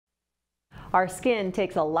Our skin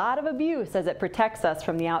takes a lot of abuse as it protects us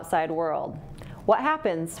from the outside world. What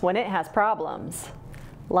happens when it has problems?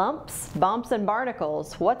 Lumps, bumps, and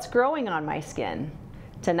barnacles, what's growing on my skin?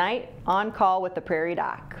 Tonight, on Call with the Prairie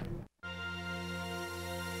Doc.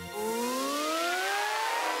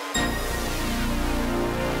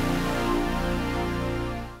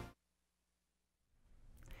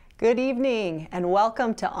 Good evening and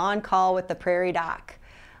welcome to On Call with the Prairie Doc.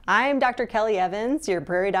 I'm Dr. Kelly Evans, your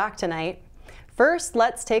Prairie Doc tonight. First,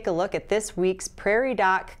 let's take a look at this week's Prairie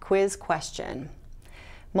Doc quiz question.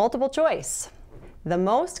 Multiple choice. The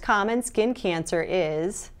most common skin cancer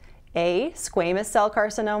is A, squamous cell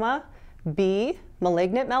carcinoma, B,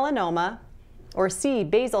 malignant melanoma, or C,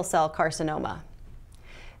 basal cell carcinoma.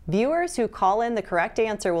 Viewers who call in the correct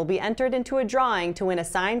answer will be entered into a drawing to win a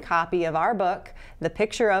signed copy of our book, The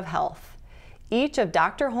Picture of Health. Each of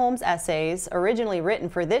Dr. Holmes' essays, originally written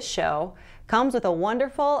for this show, comes with a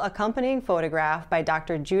wonderful accompanying photograph by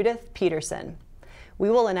Dr. Judith Peterson. We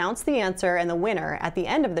will announce the answer and the winner at the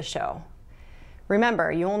end of the show.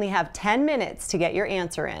 Remember, you only have 10 minutes to get your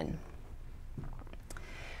answer in.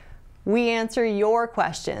 We answer your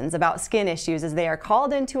questions about skin issues as they are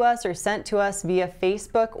called into us or sent to us via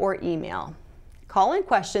Facebook or email. Call in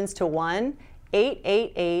questions to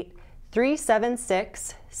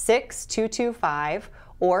 1-888-376-6225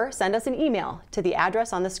 or send us an email to the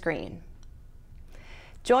address on the screen.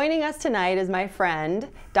 Joining us tonight is my friend,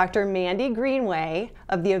 Dr. Mandi Greenway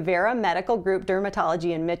of the Avera Medical Group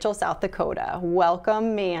Dermatology in Mitchell, South Dakota.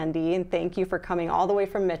 Welcome, Mandi, and thank you for coming all the way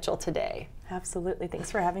from Mitchell today. Absolutely.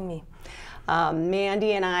 Thanks for having me.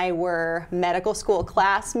 Mandi and I were medical school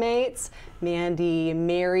classmates. Mandi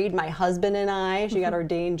married my husband and I. She got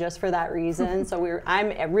ordained just for that reason. So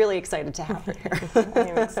I'm really excited to have her here.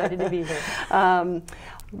 I'm excited to be here.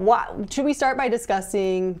 Should we start by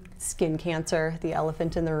discussing skin cancer, the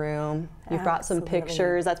elephant in the room? You've brought some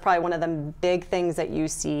pictures. That's probably one of the big things that you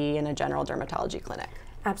see in a general dermatology clinic.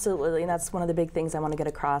 Absolutely, and that's one of the big things I want to get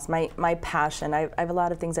across. My passion, I have a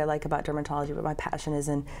lot of things I like about dermatology, but my passion is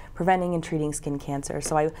in preventing and treating skin cancer.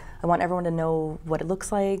 So I want everyone to know what it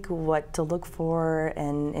looks like, what to look for,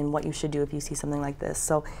 and what you should do if you see something like this.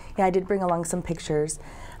 So yeah, I did bring along some pictures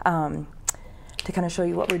to kind of show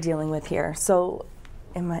you what we're dealing with here. So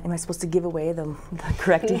am I supposed to give away the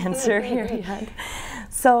correct answer here yet?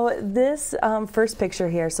 So this first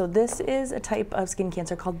picture here, so this is a type of skin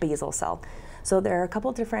cancer called basal cell. So there are a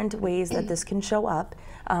couple different ways that this can show up.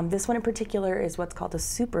 This one in particular is what's called a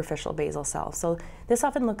superficial basal cell. So this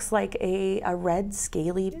often looks like a red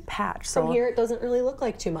scaly patch. So from here it doesn't really look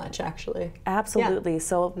like too much, actually. Absolutely. Yeah.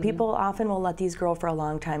 So people often will let these grow for a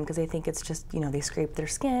long time because they think it's just, they scrape their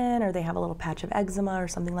skin or they have a little patch of eczema or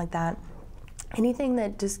something like that. Anything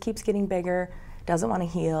that just keeps getting bigger, doesn't want to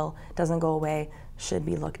heal, doesn't go away, should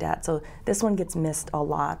be looked at. So this one gets missed a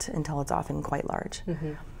lot until it's often quite large.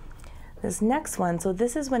 This next one, so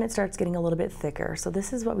this is when it starts getting a little bit thicker. So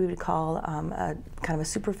this is what we would call a kind of a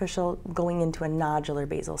superficial going into a nodular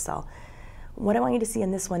basal cell. What I want you to see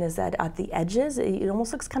in this one is that at the edges, it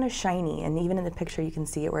almost looks kind of shiny, and even in the picture you can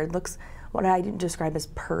see it where it looks what I describe as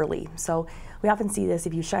pearly. So we often see this,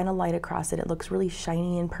 if you shine a light across it, it looks really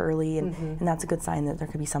shiny and pearly, and that's a good sign that there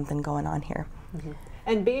could be something going on here.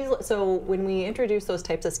 And so when we introduce those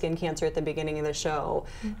types of skin cancer at the beginning of the show,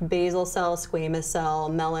 basal cell, squamous cell,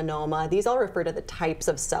 melanoma, these all refer to the types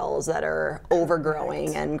of cells that are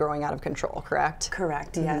overgrowing and growing out of control, correct?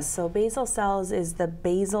 Correct, yes. So basal cells is the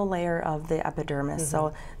basal layer of the epidermis.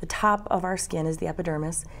 So the top of our skin is the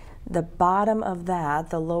epidermis. The bottom of that,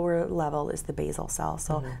 the lower level, is the basal cell.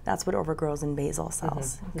 So that's what overgrows in basal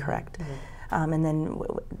cells, correct. And then,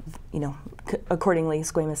 accordingly,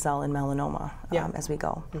 squamous cell and melanoma as we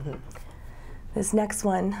go. This next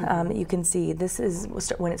one, you can see, this is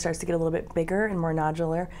when it starts to get a little bit bigger and more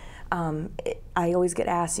nodular. I always get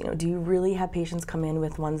asked, do you really have patients come in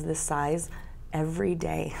with ones this size? Every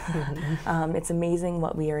day. It's amazing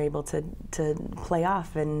what we are able to play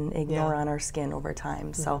off and ignore on our skin over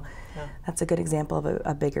time. So that's a good example of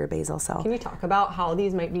a bigger basal cell. Can you talk about how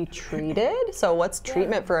these might be treated? So what's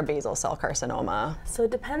treatment for a basal cell carcinoma? So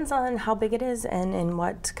it depends on how big it is and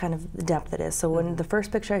what kind of depth it is. So when the first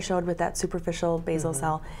picture I showed with that superficial basal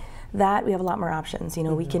cell, that we have a lot more options.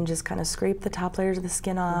 We can just kind of scrape the top layers of the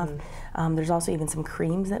skin off. There's also even some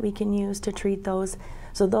creams that we can use to treat those.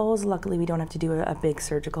 So those, luckily, we don't have to do a big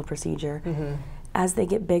surgical procedure. As they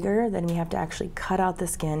get bigger, then we have to actually cut out the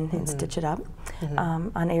skin and stitch it up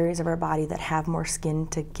on areas of our body that have more skin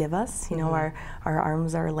to give us. You know, our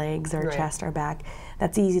arms, our legs, our chest, our back.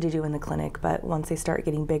 That's easy to do in the clinic, but once they start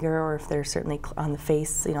getting bigger, or if they're certainly on the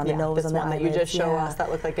face, you know, on the nose, on the eyelids. That you just show us that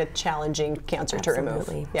looked like a challenging cancer to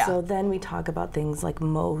remove. Yeah. So then we talk about things like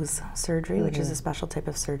Mohs surgery, which is a special type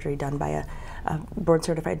of surgery done by a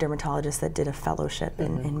board-certified dermatologist that did a fellowship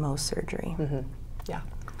in Mohs surgery. Yeah.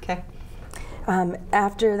 Okay.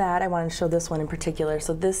 After that, I want to show this one in particular.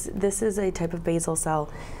 So this is a type of basal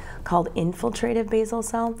cell called infiltrative basal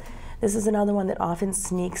cell. This is another one that often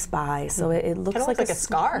sneaks by. So it looks like a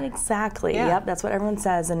scar. Exactly. Yeah. Yep. That's what everyone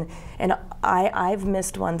says. And I've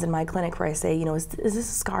missed ones in my clinic where I say, you know, is this a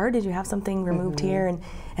scar? Did you have something removed here?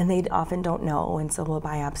 And they often don't know, and so we'll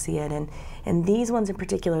biopsy it. And these ones in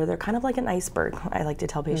particular, they're kind of like an iceberg. I like to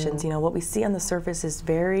tell patients, you know, what we see on the surface is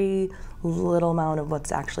very little amount of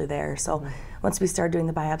what's actually there. So once we start doing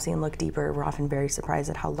the biopsy and look deeper, we're often very surprised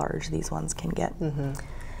at how large these ones can get.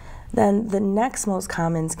 Then the next most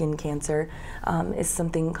common skin cancer is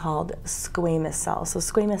something called squamous cell. So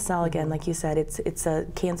squamous cell, again, like you said, it's a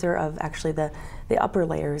cancer of actually the upper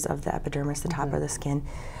layers of the epidermis, the top of the skin.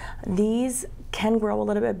 These can grow a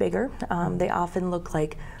little bit bigger. They often look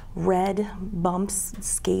like red bumps,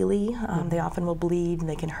 scaly. They often will bleed and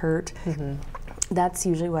they can hurt. That's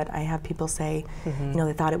usually what I have people say. You know,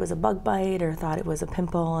 they thought it was a bug bite or thought it was a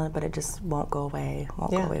pimple, but it just won't go away,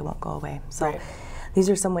 won't go away. So. These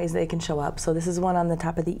are some ways they can show up. So this is one on the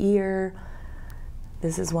top of the ear.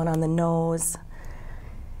 This is one on the nose.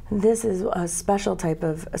 This is a special type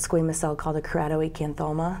of squamous cell called a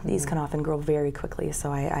keratoacanthoma. These can often grow very quickly. So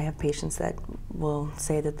I have patients that will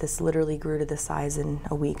say that this literally grew to this size in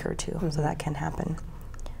a week or two. So that can happen.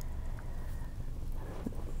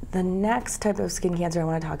 The next type of skin cancer I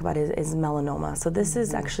want to talk about is melanoma. So this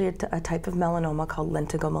is actually a type of melanoma called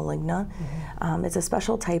lentigo maligna. It's a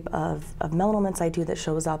special type of melanoma in situ that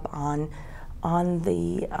shows up on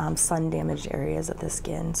the sun-damaged areas of the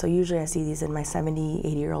skin. So usually I see these in my 70,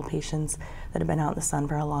 80-year-old patients that have been out in the sun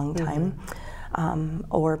for a long time,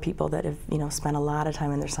 or people that have, you know, spent a lot of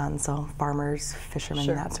time in their sun, so farmers, fishermen,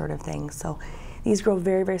 that sort of thing. So these grow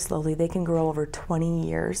very, very slowly. They can grow over 20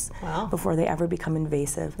 years before they ever become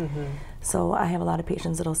invasive. So I have a lot of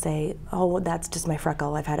patients that'll say, oh, well, that's just my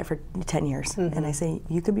freckle. I've had it for 10 years. And I say,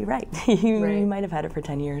 you could be right. You might have had it for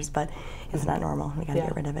 10 years, but it's not normal. We got to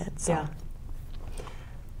get rid of it. So.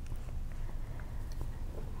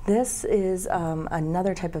 This is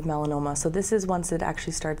another type of melanoma. So this is once it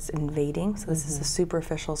actually starts invading. So this is a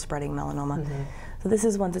superficial spreading melanoma. So this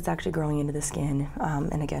is once it's actually growing into the skin.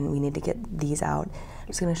 And again, we need to get these out. I'm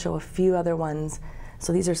just going to show a few other ones.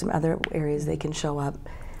 So these are some other areas they can show up.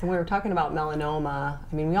 And we were talking about melanoma.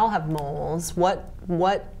 I mean, we all have moles. What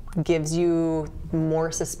gives you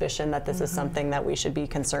more suspicion that this is something that we should be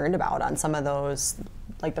concerned about on some of those,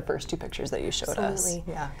 like the first two pictures that you showed us?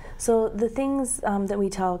 Yeah. So the things that we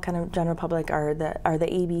tell kind of general public are the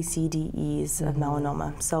A, B, C, D, E's of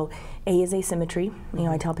melanoma. So A is asymmetry. You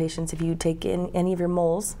know, I tell patients if you take in any of your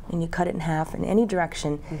moles and you cut it in half in any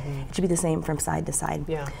direction, it should be the same from side to side.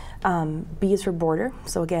 B is for border.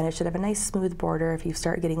 So again, it should have a nice smooth border. If you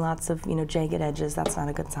start getting lots of, you know, jagged edges, that's not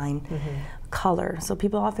a good sign. Color. So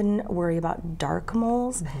people often worry about dark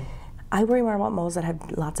moles. I worry more about moles that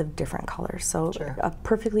have lots of different colors. So a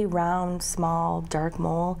perfectly round, small, dark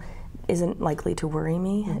mole isn't likely to worry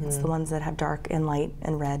me. It's the ones that have dark and light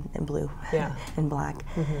and red and blue and black.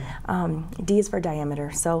 D is for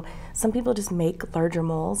diameter. So some people just make larger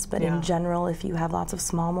moles, but in general, if you have lots of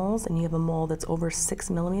small moles and you have a mole that's over 6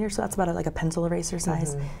 millimeters, so that's about like a pencil eraser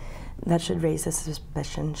size, that should raise a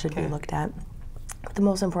suspicion, should be looked at. But the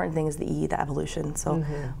most important thing is the E, the evolution. So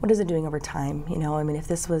what is it doing over time? You know, I mean, if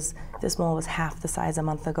this mole was half the size a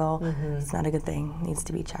month ago, it's not a good thing. It needs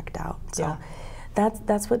to be checked out. So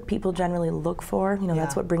that's what people generally look for. You know,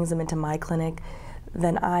 that's what brings them into my clinic.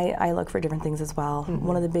 Then I look for different things as well.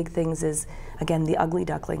 One of the big things is, again, the ugly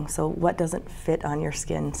duckling. So what doesn't fit on your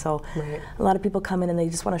skin? So a lot of people come in and they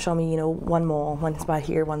just want to show me, you know, one mole, one spot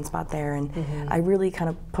here, one spot there. And I really kind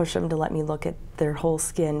of push them to let me look at their whole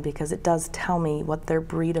skin, because it does tell me what their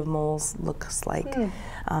breed of moles looks like.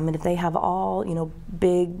 And if they have all, you know,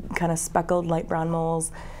 big kind of speckled light brown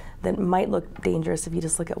moles that might look dangerous if you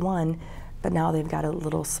just look at one, but now they've got a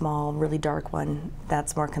little small, really dark one,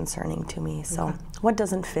 that's more concerning to me. So what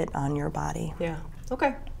doesn't fit on your body? Yeah,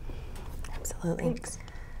 okay. Absolutely. Thanks.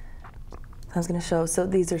 I was going to show, so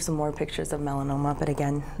these are some more pictures of melanoma, but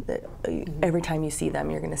again, every time you see them,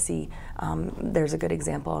 you're going to see there's a good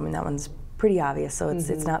example. I mean, that one's pretty obvious. So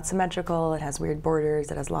it's not symmetrical, it has weird borders,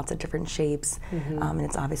 it has lots of different shapes, and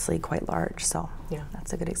it's obviously quite large. So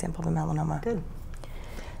that's a good example of a melanoma. Good.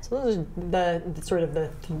 So those are the sort of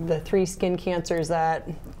the three skin cancers that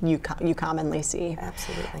you commonly see.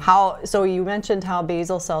 Absolutely. So you mentioned how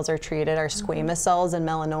basal cells are treated. Are squamous cells and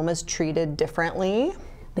melanomas treated differently?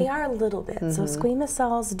 They are a little bit. So squamous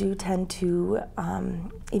cells do tend to,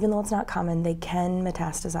 even though it's not common, they can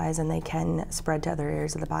metastasize and they can spread to other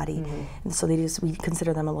areas of the body. And so we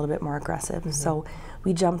consider them a little bit more aggressive. So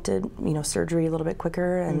we jump to surgery a little bit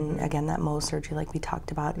quicker, and again, that Mohs surgery like we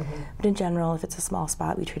talked about. But in general, if it's a small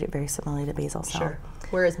spot, we treat it very similarly to basal cell. Sure.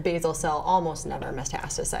 Whereas basal cell almost never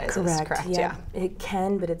metastasizes. Correct. Yeah. It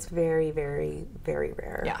can, but it's very, very, very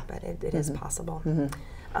rare. Yeah. But it is possible.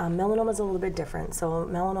 Melanoma is a little bit different. So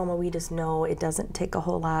melanoma, we just know it doesn't take a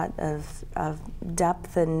whole lot of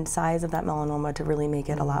depth and size of that melanoma to really make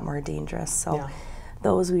it a lot more dangerous. So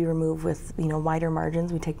those we remove with wider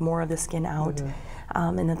margins. We take more of the skin out,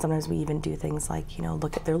 and then sometimes we even do things like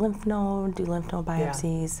look at their lymph node, do lymph node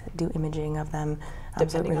biopsies, do imaging of them.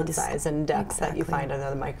 Depending on size and depth that you find under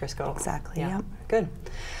the microscope. Exactly. Yeah. Good.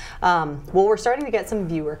 Well, we're starting to get some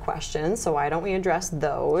viewer questions, so why don't we address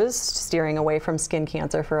those, steering away from skin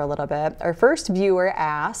cancer for a little bit. Our first viewer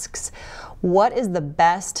asks, what is the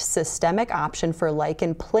best systemic option for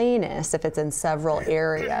lichen planus if it's in several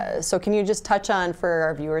areas? So can you just touch on, for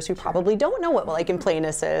our viewers who probably don't know what lichen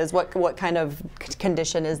planus is, what kind of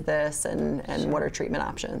condition is this, and what are treatment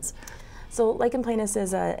options? So lichen planus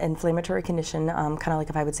is an inflammatory condition, kind of like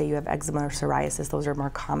if I would say you have eczema or psoriasis. Those are more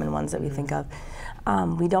common ones that we think of.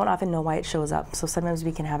 We don't often know why it shows up. So sometimes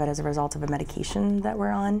we can have it as a result of a medication that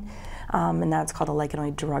we're on, and that's called a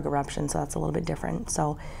lichenoid drug eruption, so that's a little bit different.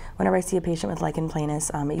 So whenever I see a patient with lichen planus,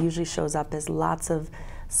 it usually shows up as lots of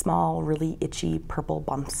small, really itchy purple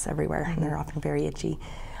bumps everywhere, and they're often very itchy.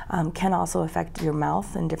 Can also affect your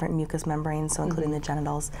mouth and different mucous membranes, so including the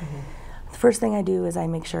genitals. The first thing I do is I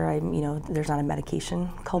make sure there's not a medication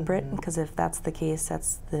culprit, because if that's the case,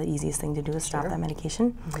 that's the easiest thing to do is stop that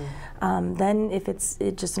medication. Then if it's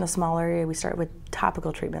just in a small area, we start with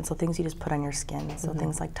topical treatment, so things you just put on your skin, so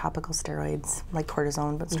things like topical steroids, like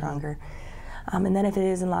cortisone, but stronger. And then if it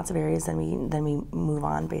is in lots of areas, then we move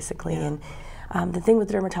on, basically. And the thing with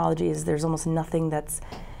dermatology is there's almost nothing that's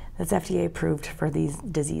FDA approved for these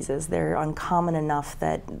diseases. They're uncommon enough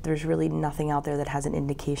that there's really nothing out there that has an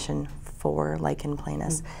indication for lichen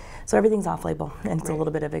planus. So everything's off-label, and it's a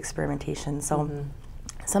little bit of experimentation. So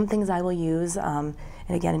some things I will use, and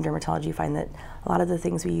again in dermatology you find that a lot of the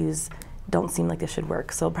things we use don't seem like they should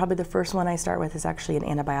work. So probably the first one I start with is actually an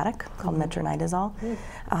antibiotic called metronidazole.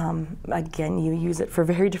 Again, you use it for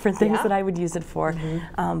very different things that I would use it for,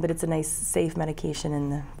 but it's a nice, safe medication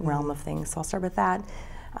in the realm of things. So I'll start with that.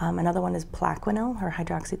 Another one is Plaquenil, or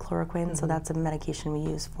hydroxychloroquine. So that's a medication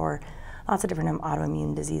we use for lots of different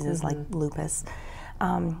autoimmune diseases like lupus.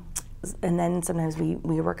 And then sometimes we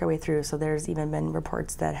work our way through. So there's even been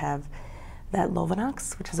reports that have that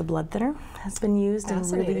Lovenox, which is a blood thinner, has been used in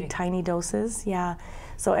really tiny doses. Yeah.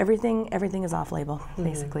 So everything is off-label,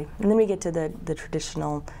 basically. And then we get to the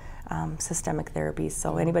traditional systemic therapies.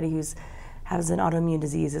 So anybody who's has an autoimmune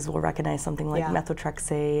disease will recognize something like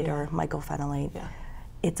methotrexate or mycophenolate.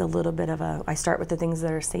 It's a little bit of I start with the things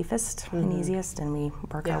that are safest and easiest, and we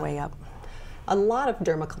work our way up. A lot of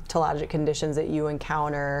dermatologic conditions that you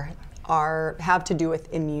encounter have to do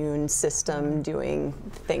with immune system doing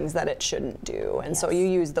things that it shouldn't do, and so you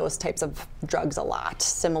use those types of drugs a lot,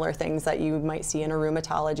 similar things that you might see in a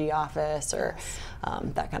rheumatology office or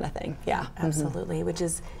that kind of thing. Yeah, absolutely, which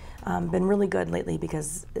is been really good lately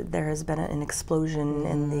because there has been an explosion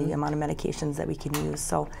in the amount of medications that we can use.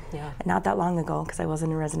 So not that long ago, because I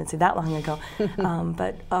wasn't in residency that long ago,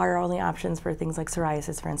 but our only options for things like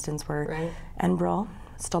psoriasis, for instance, were Enbrel,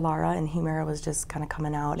 Stelara, and Humira was just kind of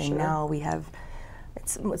coming out, and now we have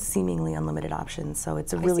it's seemingly unlimited options. So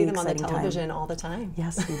it's a really exciting time. I see them on the television all the time.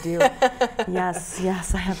 Yes, we do.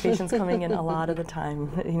 yes, I have patients coming in a lot of the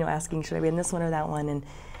time, asking should I be in this one or that one, and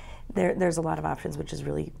there's a lot of options, which is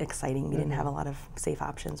really exciting. We didn't have a lot of safe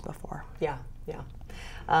options before. Yeah.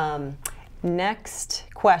 Next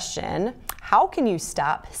question, how can you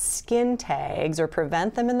stop skin tags or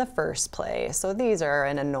prevent them in the first place? So these are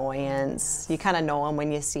an annoyance. You kind of know them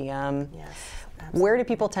when you see them. Yes, where do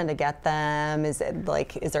people tend to get them? Is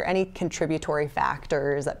there any contributory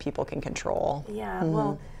factors that people can control? Yeah,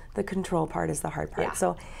 well, the control part is the hard part.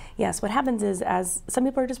 So yes, what happens is, as some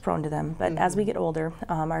people are just prone to them, but as we get older,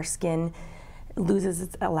 our skin loses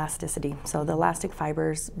its elasticity. So the elastic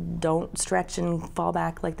fibers don't stretch and fall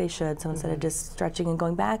back like they should. So instead of just stretching and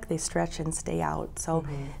going back, they stretch and stay out. So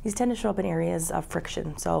these tend to show up in areas of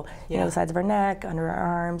friction. So you know, the sides of our neck, under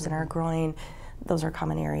our arms, and our groin, those are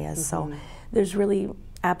common areas. So there's really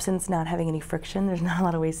absence not having any friction, there's not a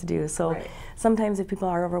lot of ways to do. So sometimes if people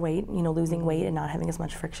are overweight, you know, losing weight and not having as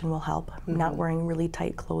much friction will help. Not wearing really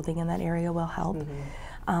tight clothing in that area will help.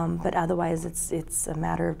 But otherwise, it's a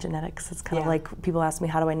matter of genetics. It's kind of like people ask me,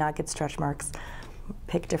 how do I not get stretch marks?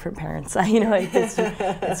 Pick different parents. You know,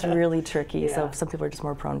 it's really tricky. So some people are just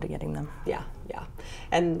more prone to getting them. Yeah.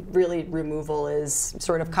 And really, removal is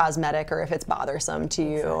sort of cosmetic, or if it's bothersome to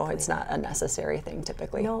you, it's not a necessary thing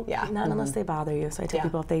typically. No, not unless they bother you. So I tell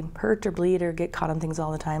people if they hurt or bleed or get caught on things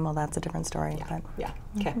all the time, well, that's a different story.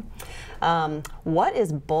 Okay. What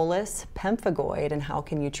is bullous pemphigoid, and how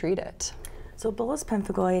can you treat it? So bullous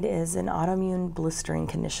pemphigoid is an autoimmune blistering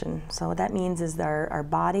condition. So what that means is that our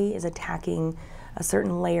body is attacking a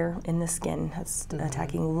certain layer in the skin. It's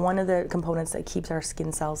attacking one of the components that keeps our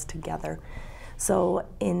skin cells together. So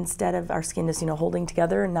instead of our skin just, you know, holding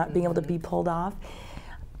together and not being able to be pulled off,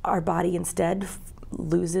 our body instead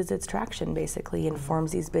loses its traction basically and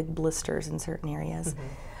forms these big blisters in certain areas.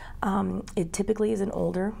 It typically is in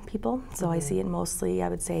older people, so I see it mostly, I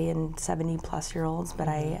would say, in 70-plus-year-olds, but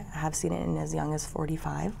I have seen it in as young as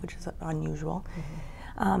 45, which is unusual.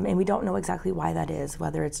 And we don't know exactly why that is,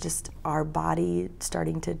 whether it's just our body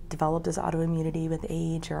starting to develop this autoimmunity with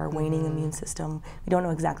age or our waning immune system. We don't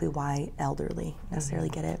know exactly why elderly necessarily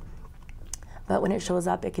get it. But when it shows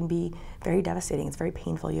up, it can be very devastating. It's very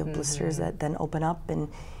painful. You have blisters that then open up and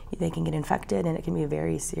they can get infected, and it can be a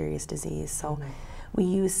very serious disease. So we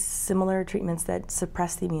use similar treatments that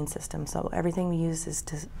suppress the immune system. So everything we use is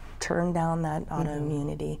to turn down that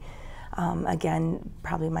autoimmunity. Again,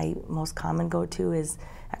 probably my most common go-to is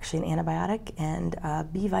actually an antibiotic and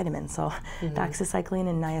B vitamin. So doxycycline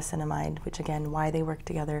and niacinamide, which again, why they work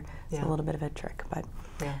together is a little bit of a trick. But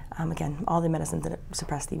again, all the medicines that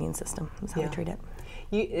suppress the immune system is how we treat it.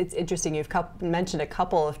 It's interesting, you've mentioned a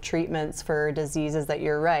couple of treatments for diseases that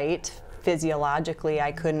you're right. Physiologically,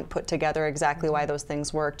 I couldn't put together exactly why those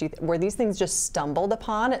things worked. Were these things just stumbled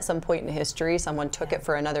upon at some point in history? Someone took it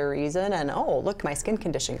for another reason and, oh, look, my skin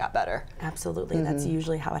condition got better. Absolutely. That's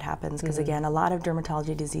usually how it happens because, again, a lot of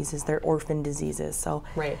dermatology diseases, they're orphan diseases. So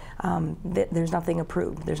there's nothing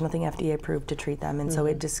approved. There's nothing FDA approved to treat them. And so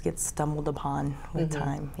it just gets stumbled upon with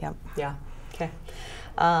time. Yeah. Okay.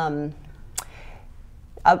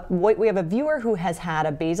 We have a viewer who has had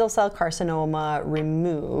a basal cell carcinoma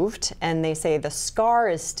removed, and they say the scar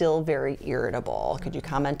is still very irritable. Could you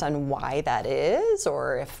comment on why that is,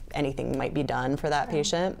 or if anything might be done for that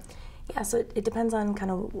patient? Yeah, so it depends on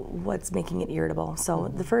kind of what's making it irritable.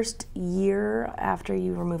 So the first year after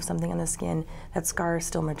you remove something on the skin, that scar is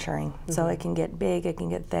still maturing. So it can get big, it can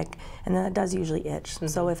get thick, and then it does usually itch.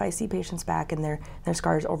 So if I see patients back and their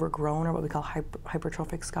scar is overgrown, or what we call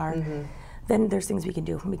hypertrophic scar, then there's things we can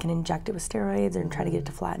do. We can inject it with steroids and try to get it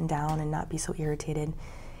to flatten down and not be so irritated.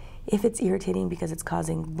 If it's irritating because it's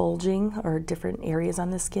causing bulging or different areas on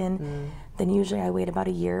the skin, then usually I wait about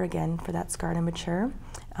a year again for that scar to mature,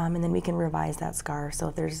 and then we can revise that scar. So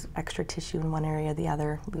if there's extra tissue in one area or the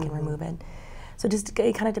other, we can remove it. So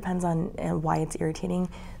it kind of depends on why it's irritating.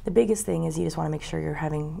 The biggest thing is you just want to make sure you're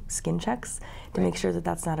having skin checks to make sure that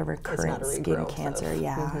that's not a recurrent skin cancer.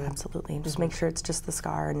 Absolutely. Just make sure it's just the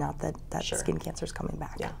scar and not that skin cancer is coming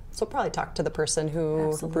back. So probably talk to the person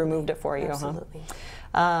who removed it for you. Absolutely.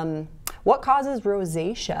 What causes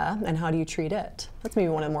rosacea, and how do you treat it? That's maybe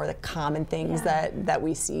one of the more common things that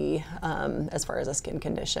we see as far as a skin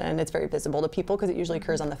condition. It's very visible to people because it usually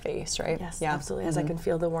occurs on the face, right? Yes, absolutely. As I can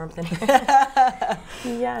feel the warmth in here.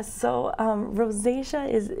 Yes. So rosacea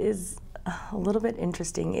is a little bit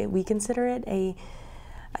interesting. We consider it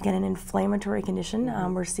again, an inflammatory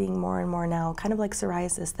condition. We're seeing more and more now, kind of like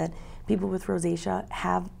psoriasis, that people with rosacea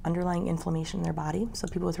have underlying inflammation in their body. So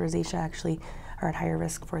people with rosacea actually are at higher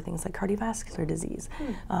risk for things like cardiovascular disease,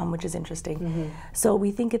 which is interesting. So we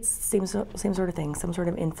think it's same sort of thing, some sort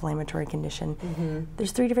of inflammatory condition.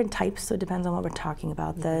 There's 3 different types, so it depends on what we're talking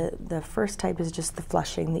about. The first type is just the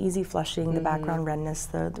flushing, the easy flushing, the background redness,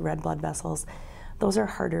 the red blood vessels. Those are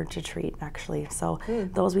harder to treat, actually. So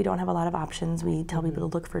those we don't have a lot of options. We tell people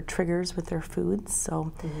to look for triggers with their foods.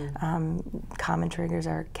 So common triggers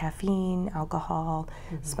are caffeine, alcohol,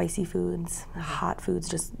 spicy foods, hot foods,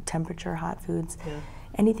 just temperature hot foods.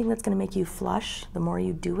 Anything that's going to make you flush, the more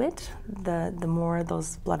you do it, the more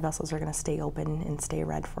those blood vessels are going to stay open and stay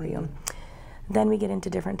red for you. Then we get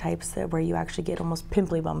into different types where you actually get almost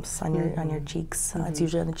pimply bumps on your cheeks. It's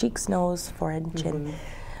usually on the cheeks, nose, forehead, chin.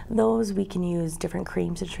 those we can use different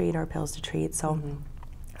creams to treat or pills to treat. So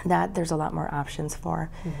that there's a lot more options for.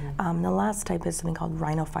 The last type is something called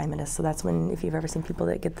rhinophymatous. So that's when, if you've ever seen people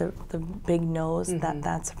that get the big nose,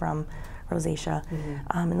 that's from rosacea.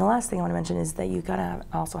 And the last thing I want to mention is that you gotta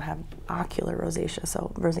also have ocular rosacea,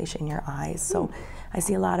 so rosacea in your eyes. So I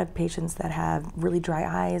see a lot of patients that have really dry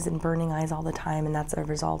eyes and burning eyes all the time, and that's a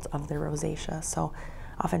result of their rosacea. So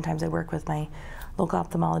oftentimes I work with my local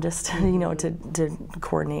ophthalmologist, you know, to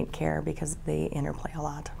coordinate care because they interplay a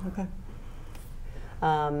lot. Okay.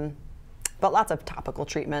 But lots of topical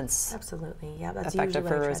treatments. Absolutely, yeah, that's effective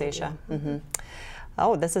for usually rosacea.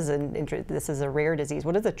 Oh, this is a rare disease.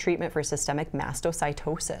 What is the treatment for systemic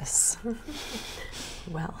mastocytosis?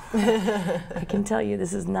 Well, I can tell you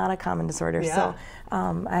this is not a common disorder. Yeah. So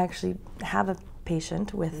I actually have a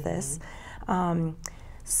patient with this.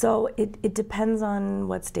 So it depends on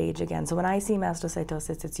what stage again. So when I see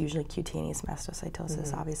mastocytosis, it's usually cutaneous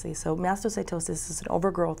mastocytosis, obviously. So mastocytosis is an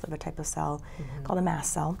overgrowth of a type of cell called a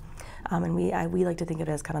mast cell. And we like to think of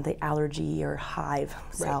it as kind of the allergy or hive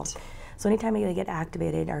cell. Right. So anytime they get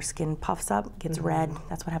activated, our skin puffs up, gets red.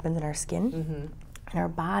 That's what happens in our skin. In our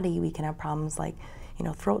body, we can have problems like, you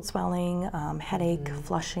know, throat swelling, headache,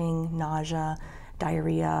 flushing, nausea,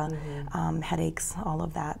 diarrhea, headaches, all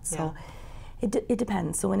of that. So it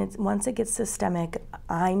depends. So once it gets systemic,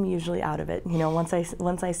 I'm usually out of it. You know, once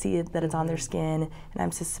I see it, that it's on their skin, and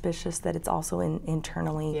I'm suspicious that it's also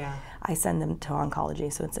internally, I send them to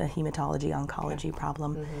oncology. So it's a hematology oncology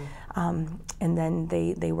problem, and then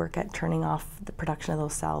they work at turning off the production of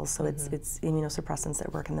those cells. So it's immunosuppressants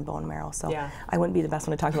that work in the bone marrow. So I wouldn't be the best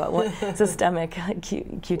one to talk about systemic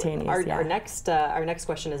cutaneous. Our next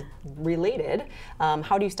question is related.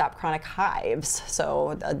 How do you stop chronic hives?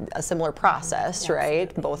 So a similar process, right?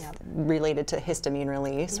 Absolutely. Both related to histamine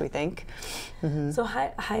release, we think. So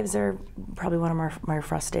hives are probably one of my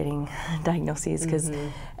frustrating diagnoses because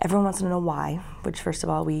everyone wants to know why, which first of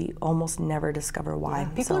all, we almost never discover why.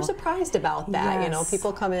 People are surprised about that. You know,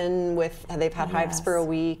 people come in with, they've had hives for a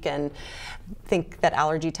week and think that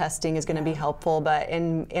allergy testing is going to be helpful, but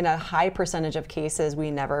in a high percentage of cases,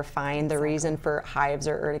 we never find the reason for hives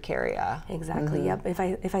or urticaria. Exactly. Yep.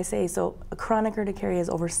 If I say so, a chronic urticaria is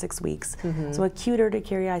over 6 weeks. So acute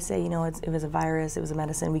urticaria, I say, you know, it was a virus, it was a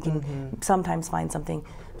medicine. We can sometimes find something,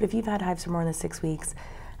 but if you've had hives for more than 6 weeks,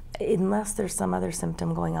 unless there's some other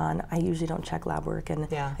symptom going on, I usually don't check lab work, and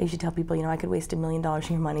I usually tell people, you know, I could waste $1 million of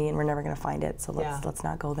your money and we're never going to find it, so let's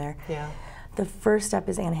not go there. The first step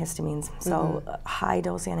is antihistamines, so high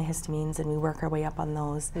dose antihistamines, and we work our way up on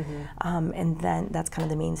those, and then that's kind of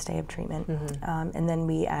the mainstay of treatment, and then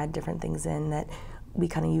we add different things in that we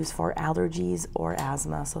kind of use for allergies or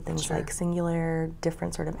asthma, so things like Singulair,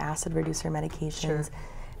 different sort of acid reducer medications.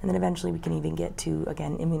 And then eventually we can even get to,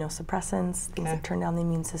 again, immunosuppressants, things that turn down the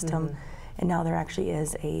immune system. And now there actually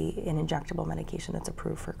is an injectable medication that's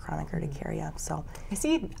approved for chronic urticaria. So I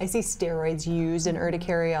see steroids used in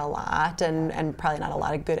urticaria a lot, and probably not a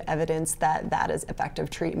lot of good evidence that that is effective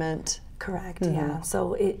treatment. Correct, yeah.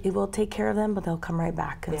 So it will take care of them, but they'll come right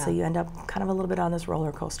back. And so you end up kind of a little bit on this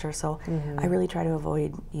roller coaster. So I really try to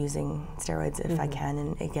avoid using steroids if I can.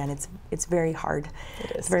 And again, it's very hard.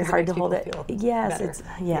 It is. It's very hard to hold it. Yes,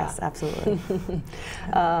 yes, absolutely.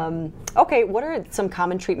 Okay, what are some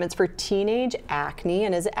common treatments for teenage acne,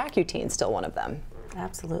 and is Accutane still one of them?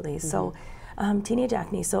 Absolutely. So teenage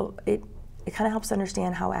acne, so it kind of helps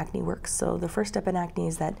understand how acne works. So the first step in acne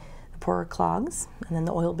is that pore clogs, and then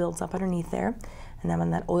the oil builds up underneath there, and then when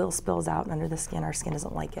that oil spills out under the skin, our skin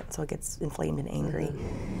doesn't like it, so it gets inflamed and angry.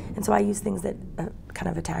 And so I use things that kind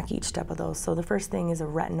of attack each step of those. So the first thing is a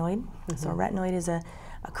retinoid. So a retinoid is a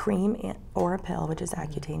cream or a pill, which is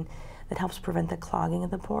Accutane, that helps prevent the clogging of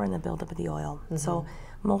the pore and the buildup of the oil. So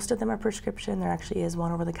most of them are prescription. There actually is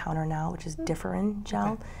one over the counter now, which is Differin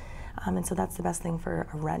gel, and so that's the best thing for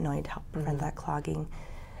a retinoid to help prevent that clogging.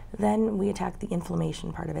 Then we attack the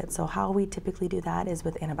inflammation part of it. So how we typically do that is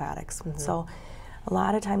with antibiotics. So a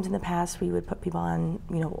lot of times in the past we would put people on,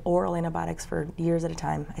 you know, oral antibiotics for years at a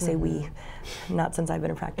time. I say we, not since I've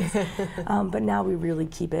been in practice. But now we really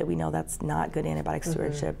keep it. We know that's not good antibiotic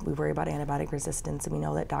stewardship. We worry about antibiotic resistance, and we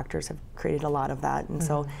know that doctors have created a lot of that. And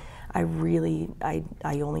so I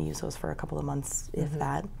only use those for a couple of months, if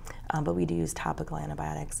that. But we do use topical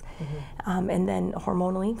antibiotics. And then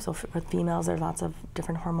hormonally, so for females, there are lots of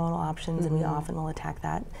different hormonal options, and we often will attack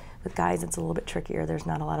that. With guys, it's a little bit trickier. There's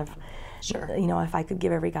not a lot of, you know, if I could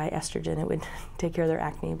give every guy estrogen, it would take care of their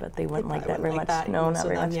acne, but they wouldn't like that very much. No, not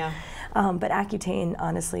very much. But Accutane,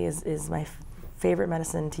 honestly, is my favorite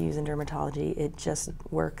medicine to use in dermatology. It just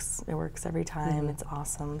works. It works every time. It's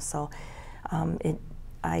awesome. So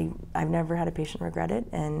I've never had a patient regret it,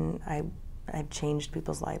 and I've changed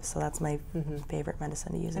people's lives, so that's my favorite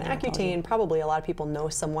medicine to use. And Accutane, probably a lot of people know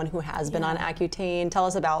someone who has been on Accutane. Tell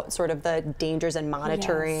us about sort of the dangers in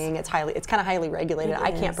monitoring. It's kind of highly regulated.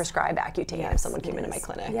 I can't prescribe Accutane if someone came into my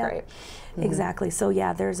clinic, right? Exactly. So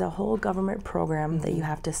yeah, there's a whole government program that you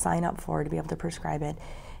have to sign up for to be able to prescribe it.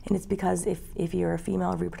 And it's because if you're a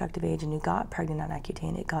female of reproductive age and you got pregnant on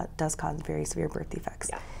Accutane, it does cause very severe birth defects.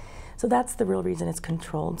 Yeah. So that's the real reason it's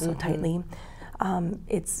controlled so tightly.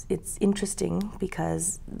 It's interesting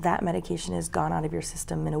because that medication is gone out of your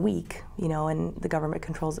system in a week, you know, and the government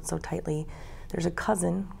controls it so tightly. There's a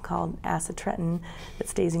cousin called acitretin that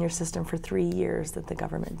stays in your system for 3 years that the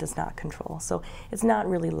government does not control. So it's not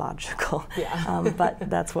really logical, but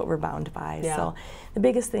that's what we're bound by. Yeah. So the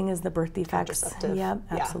biggest thing is the birth defects. Yeah,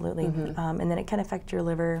 absolutely. And then it can affect your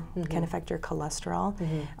liver, can affect your cholesterol.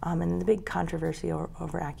 And the big controversy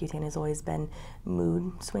over Accutane has always been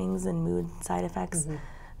mood swings and mood side effects.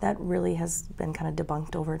 That really has been kind of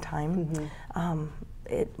debunked over time.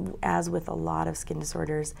 As with a lot of skin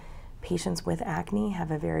disorders, patients with acne have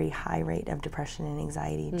a very high rate of depression and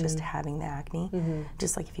anxiety just having the acne.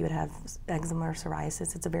 Just like if you would have eczema or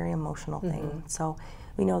psoriasis, it's a very emotional thing. So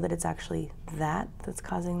we know that it's actually that's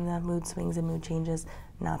causing the mood swings and mood changes,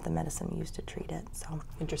 not the medicine used to treat it. So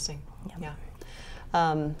interesting.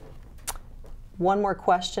 Yeah. One more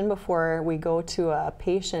question before we go to a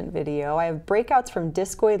patient video. I have breakouts from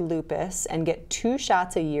discoid lupus and get 2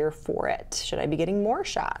 shots a year for it. Should I be getting more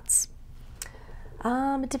shots?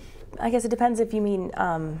 I guess it depends if you mean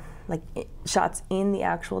like shots in the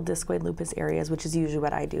actual discoid lupus areas, which is usually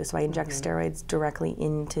what I do. So I inject steroids directly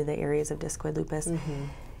into the areas of discoid lupus.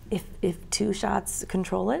 If 2 shots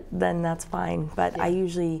control it, then that's fine. But I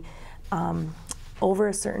usually, over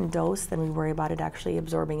a certain dose, then we worry about it actually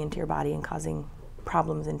absorbing into your body and causing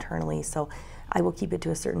problems internally. So I will keep it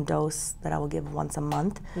to a certain dose that I will give once a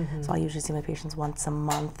month. So I usually see my patients once a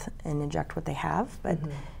month and inject what they have. But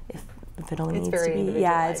if it only needs to be,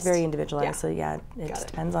 it's very individualized. So it just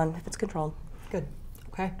depends on if it's controlled. Good.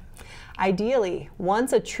 Okay. Ideally,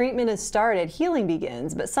 once a treatment is started, healing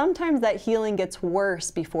begins, but sometimes that healing gets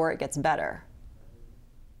worse before it gets better.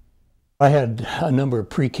 I had a number of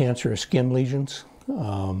precancerous skin lesions,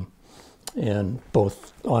 and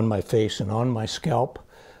both on my face and on my scalp,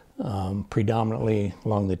 predominantly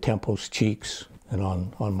along the temples, cheeks, and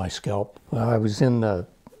on my scalp. I was in the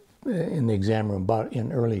exam room about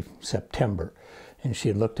in early September, and she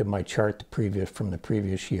had looked at my chart from the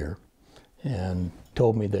previous year and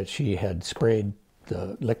told me that she had sprayed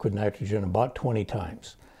the liquid nitrogen about 20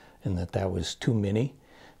 times and that was too many,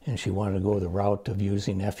 and she wanted to go the route of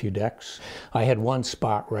using Effudex. I had one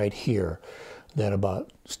spot right here that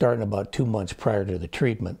starting about 2 months prior to the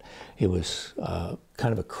treatment, it was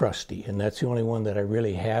kind of a crusty, and that's the only one that I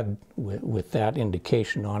really had with that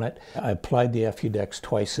indication on it. I applied the Effudex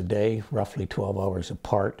twice a day, roughly 12 hours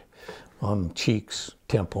apart, on cheeks,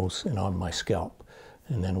 temples, and on my scalp,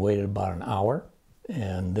 and then waited about an hour,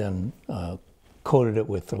 and then coated it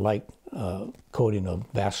with the light coating of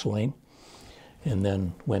Vaseline, and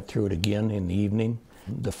then went through it again in the evening.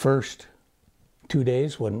 The first 2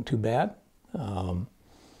 days wasn't too bad.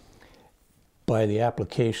 By the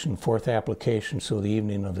fourth application, so the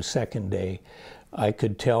evening of the second day, I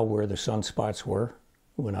could tell where the sunspots were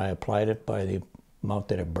when I applied it by the amount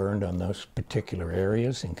that it burned on those particular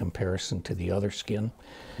areas in comparison to the other skin.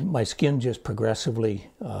 My skin just progressively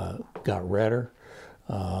got redder,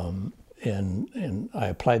 and I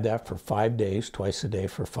applied that for 5 days, twice a day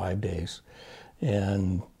for 5 days.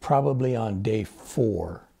 And probably on day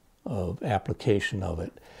 4 of application of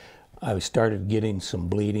it, I started getting some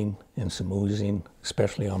bleeding and some oozing,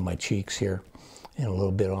 especially on my cheeks here, and a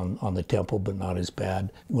little bit on the temple, but not as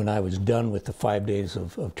bad. When I was done with the 5 days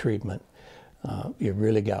of treatment, it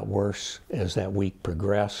really got worse as that week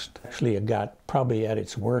progressed. Actually, it got probably at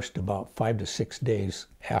its worst about 5 to 6 days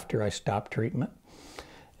after I stopped treatment.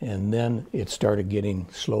 And then it started getting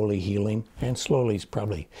slowly healing, and slowly is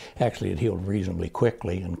probably, actually it healed reasonably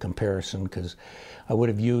quickly in comparison, because I would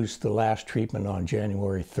have used the last treatment on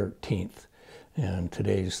January 13th, and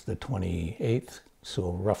today's the 28th,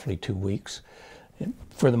 so roughly 2 weeks. And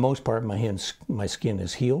for the most part, my skin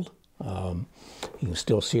is healed. You can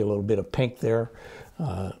still see a little bit of pink there,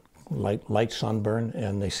 light sunburn,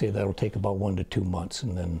 and they say that'll take about 1 to 2 months,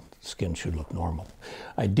 and then skin should look normal.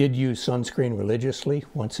 I did use sunscreen religiously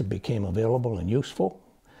once it became available and useful,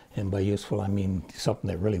 and by useful I mean something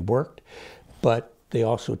that really worked. But they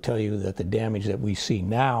also tell you that the damage that we see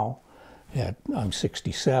now, I'm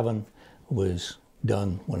 67, was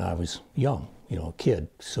done when I was young, a kid.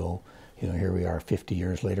 So you know, here we are 50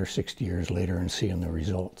 years later, 60 years later, and seeing the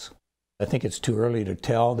results. I think it's too early to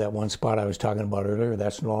tell. That one spot I was talking about earlier,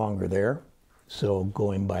 that's no longer there. So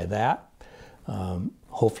going by that,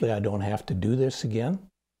 hopefully I don't have to do this again.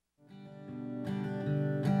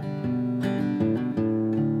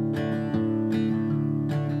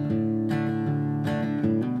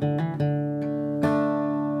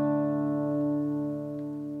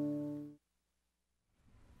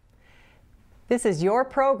 This is your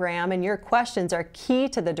program, and your questions are key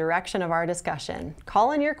to the direction of our discussion.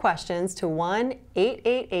 Call in your questions to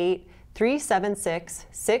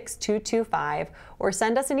 1-888-376-6225 or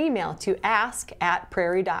send us an email to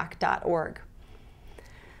ask@prairiedoc.org.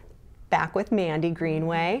 Back with Mandi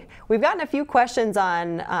Greenway. We've gotten a few questions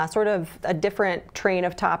on sort of a different train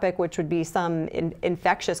of topic, which would be some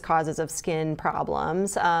infectious causes of skin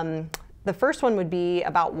problems. The first one would be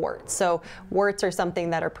about warts. So warts are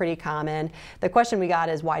something that are pretty common. The question we got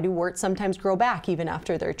is, why do warts sometimes grow back even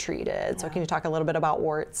after they're treated? So can you talk a little bit about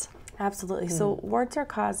warts? Absolutely. So warts are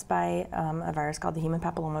caused by a virus called the human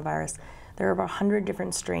papillomavirus. There are over 100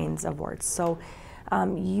 different strains of warts. So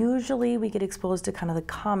usually we get exposed to kind of the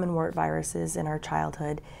common wart viruses in our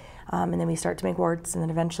childhood, and then we start to make warts, and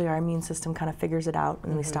then eventually our immune system kind of figures it out,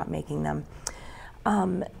 and we stop making them.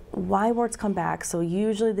 Why warts come back? So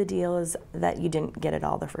usually the deal is that you didn't get it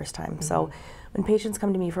all the first time. So when patients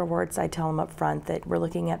come to me for warts, I tell them up front that we're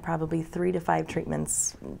looking at probably 3 to 5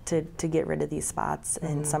 treatments to get rid of these spots,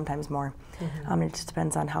 and sometimes more. It just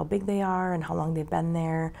depends on how big they are and how long they've been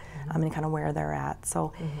there, and kind of where they're at.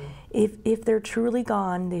 So if they're truly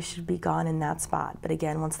gone, they should be gone in that spot. But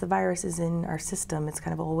again, once the virus is in our system, it's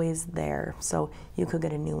kind of always there. So you could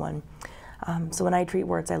get a new one. So when I treat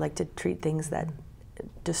warts, I like to treat things that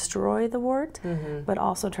destroy the wart, but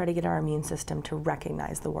also try to get our immune system to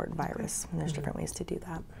recognize the wart virus. And there's different ways to do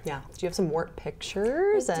that. Yeah. Do you have some wart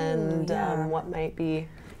pictures and what might be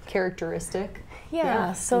characteristic?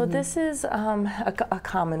 Yeah. So this is a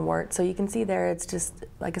common wart. So you can see there, it's just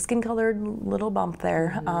like a skin-colored little bump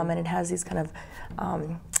there, and it has these kind of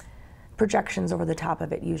projections over the top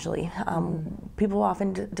of it usually. People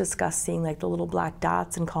often discuss seeing like the little black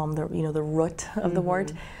dots and call them the, the root of the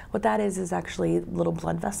wart. What that is actually little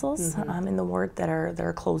blood vessels in the wart that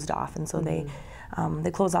are closed off, and so they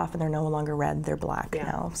close off and they're no longer red, they're black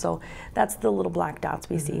now. So that's the little black dots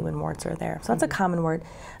we see when warts are there. So that's a common wart.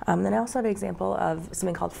 Then I also have an example of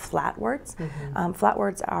something called flat warts. Flat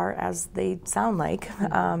warts are as they sound like.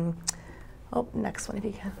 Next one if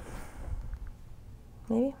you can.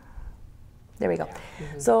 Maybe? There we go.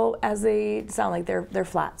 So as they sound like, they're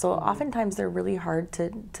flat. So oftentimes they're really hard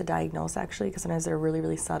to diagnose actually, because sometimes they're really,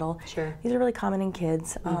 really subtle. Sure. These are really common in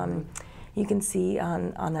kids. You can see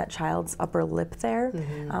on that child's upper lip there,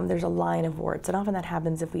 there's a line of warts. And often that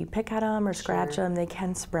happens if we pick at them or scratch them, they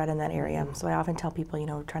can spread in that area. So I often tell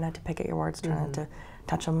people, try not to pick at your warts, try not to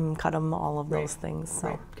touch them, cut them, all of those things.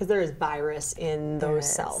 So. Because there is virus in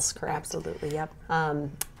those cells, correct? Absolutely, yep.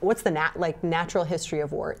 What's the natural history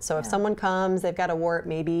of warts? So if someone comes, they've got a wart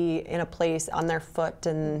maybe in a place on their foot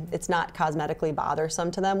and it's not cosmetically bothersome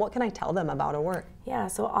to them, what can I tell them about a wart? Yeah,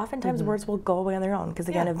 so oftentimes warts will go away on their own, because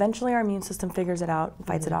again, eventually our immune system figures it out,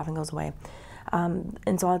 fights it off, and goes away.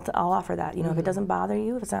 And so I'll offer that. If it doesn't bother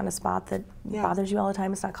you, if it's not in a spot that bothers you all the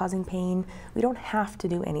time, it's not causing pain, we don't have to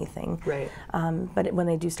do anything. Right. But when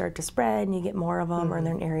they do start to spread and you get more of them, or in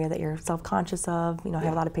an area that you're self-conscious of, I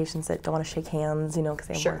have a lot of patients that don't want to shake hands, because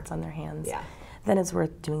they have warts on their hands. Then it's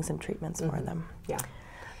worth doing some treatments for them. Yeah.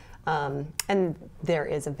 And there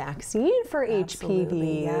is a vaccine for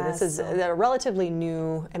HPV. Yes. This is relatively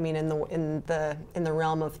new. I mean, in the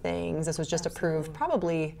realm of things, this was just approved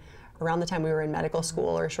probably around the time we were in medical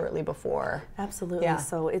school or shortly before. Absolutely. Yeah.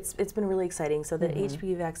 So it's been really exciting. So the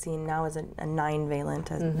HPV vaccine now is a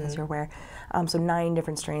 9-valent, as you're aware. So 9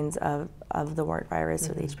 different strains of the wart virus,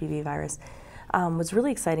 or the HPV virus. What's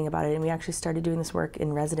really exciting about it, and we actually started doing this work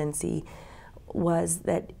in residency, was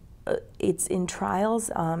that it's in trials,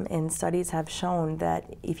 and studies have shown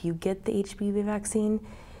that if you get the HPV vaccine,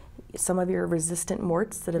 some of your resistant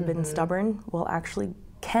warts that have been stubborn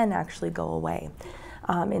can actually go away.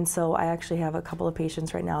 And so I actually have a couple of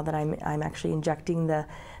patients right now that I'm actually injecting the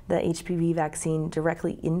HPV vaccine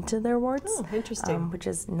directly into their warts. Oh, interesting. Which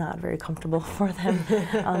is not very comfortable for them,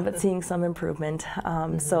 but seeing some improvement.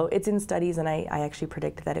 So it's in studies, and I actually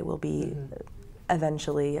predict that it will be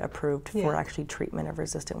eventually approved for actually treatment of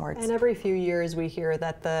resistant warts. And every few years we hear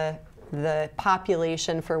that the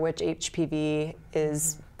population for which HPV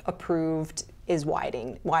is approved is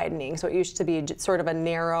widening. So it used to be sort of a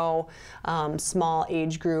narrow, small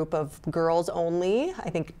age group of girls only. I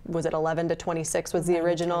think, was it 11 to 26 was the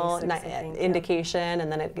original indication,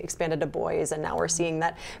 and then it expanded to boys, and now we're seeing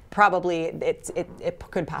that probably it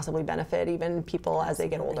could possibly benefit even people as they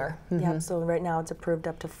get older. Yeah, so right now it's approved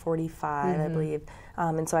up to 45, I believe.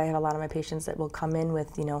 And so I have a lot of my patients that will come in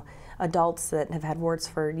with, you know, adults that have had warts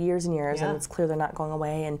for years and years, and it's clear they're not going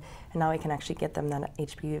away, and now we can actually get them that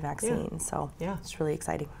HPV vaccine. So it's really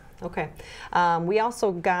exciting. Okay. We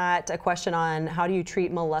also got a question on how do you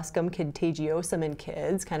treat molluscum contagiosum in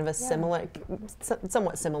kids, kind of a similar,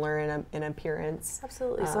 somewhat similar in appearance.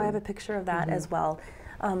 Absolutely. So I have a picture of that as well.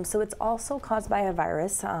 So it's also caused by a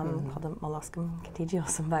virus called the molluscum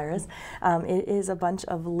contagiosum virus. It is a bunch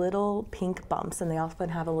of little pink bumps, and they often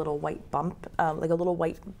have a little white bump, like a little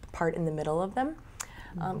white part in the middle of them.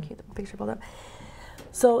 Can you get the picture pulled up?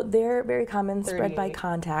 So they're very common, spread by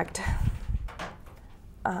contact.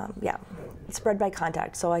 Spread by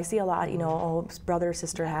contact. So I see a lot, you know, oh, brother or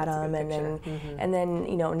sister had them, and then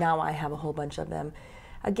you know, now I have a whole bunch of them.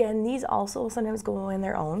 Again, these also sometimes go away on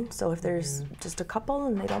their own. So if there's just a couple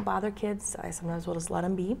and they don't bother kids, I sometimes will just let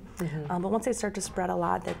them be. But once they start to spread a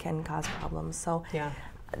lot, that can cause problems. So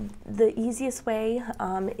the easiest way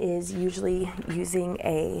is usually using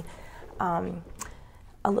a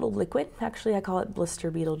little liquid. Actually, I call it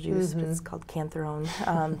blister beetle juice, but it's called cantharone.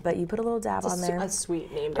 But you put a little dab on there. A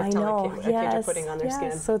sweet name to tell a kid you're putting on their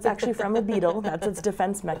skin. So it's actually from a beetle. That's its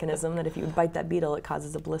defense mechanism, that if you bite that beetle, it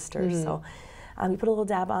causes a blister. So you put a little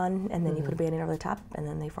dab on, and then you put a Band-Aid over the top, and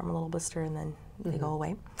then they form a little blister, and then they go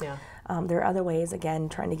away. There are other ways, again,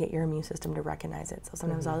 trying to get your immune system to recognize it. So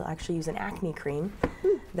sometimes I'll actually use an acne cream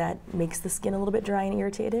that makes the skin a little bit dry and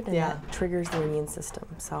irritated, and that triggers the immune system.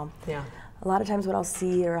 So a lot of times what I'll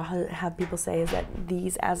see or I'll have people say is that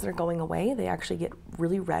these, as they're going away, they actually get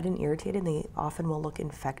really red and irritated, and they often will look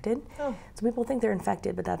infected. So people think they're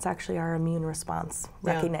infected, but that's actually our immune response.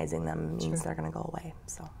 Recognizing them means they're going to go away.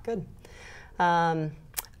 So good.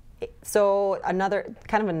 So another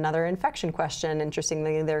infection question,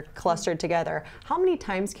 interestingly, they're clustered together. How many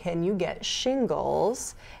times can you get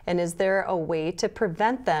shingles, and is there a way to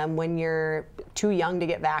prevent them when you're too young to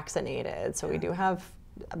get vaccinated? So we do have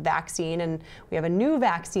a vaccine, and we have a new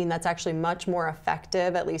vaccine that's actually much more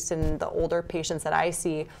effective, at least in the older patients that I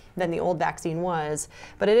see, than the old vaccine was,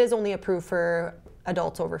 but it is only approved for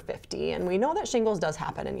adults over 50, and we know that shingles does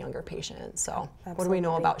happen in younger patients. So what do we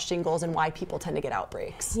know about shingles and why people tend to get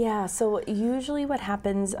outbreaks? Yeah, so usually what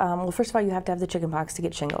happens, well, first of all, you have to have the chickenpox to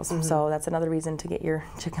get shingles. So that's another reason to get your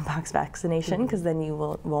chickenpox vaccination, because then you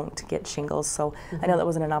won't get shingles. So I know that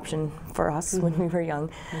wasn't an option for us when we were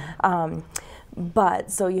young. But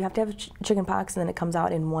so you have to have chickenpox, and then it comes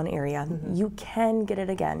out in one area. You can get it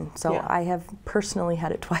again. So I have personally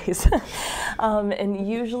had it twice. And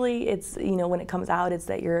usually it's, you know, when it comes out, it's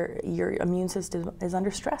that your immune system is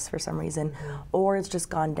under stress for some reason, or it's just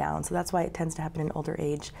gone down. So that's why it tends to happen in older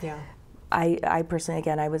age. I personally,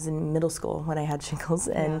 again, I was in middle school when I had shingles,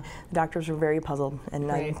 and the doctors were very puzzled, and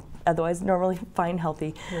I'm otherwise normally fine,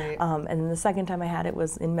 healthy. And then the second time I had it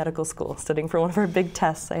was in medical school, studying for one of our big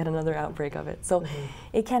tests. I had another outbreak of it. So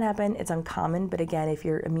it can happen. It's uncommon, but again, if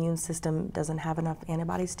your immune system doesn't have enough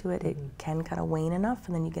antibodies to it, it can kind of wane enough,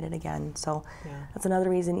 and then you get it again. So that's another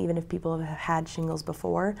reason, even if people have had shingles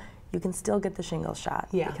before, you can still get the shingles shot.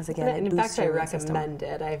 Because again, and in fact, I recommend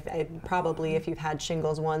it. I probably, if you've had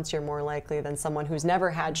shingles once, you're more likely than someone who's never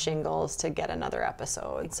had shingles to get another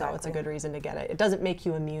episode. So it's a good reason to get it. It doesn't make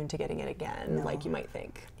you immune to getting it again, like you might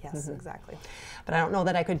think. Yes, exactly. But I don't know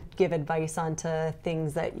that I could give advice onto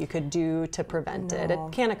things that you could do to prevent it. It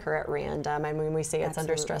can occur at random. I mean, we say it's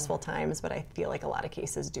under stressful times, but I feel like a lot of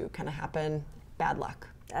cases do kind of happen. Bad luck.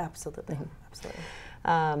 Absolutely.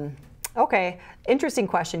 Absolutely. Okay, interesting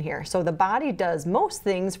question here. So the body does most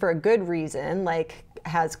things for a good reason, like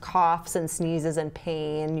has coughs and sneezes and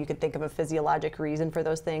pain. You could think of a physiologic reason for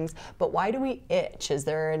those things. But why do we itch? Is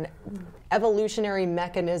there an evolutionary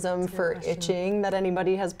mechanism for itching that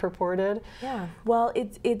anybody has purported? Yeah, well,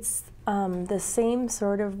 it's the same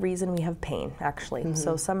sort of reason we have pain, actually.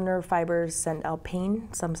 So some nerve fibers send out pain,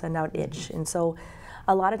 some send out itch. And so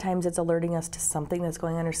a lot of times it's alerting us to something that's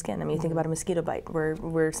going on our skin. I mean, you think about a mosquito bite.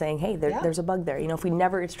 We're saying, hey, there's a bug there. You know, if we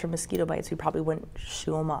never itched from mosquito bites, we probably wouldn't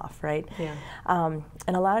shoo them off, right? And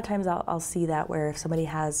a lot of times I'll see that where if somebody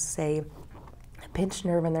has, say, a pinched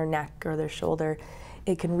nerve in their neck or their shoulder,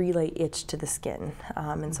 it can relay itch to the skin.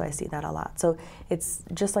 And so I see that a lot. So it's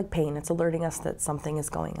just like pain. It's alerting us that something is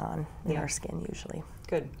going on in our skin usually.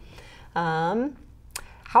 Good.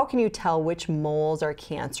 how can you tell which moles are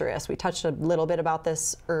cancerous? We touched a little bit about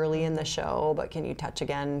this early in the show, but can you touch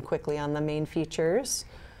again quickly on the main features?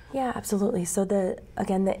 Yeah, absolutely. So the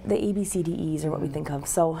ABCDEs are what we think of.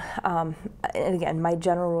 So and again, my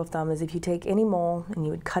general rule of thumb is if you take any mole and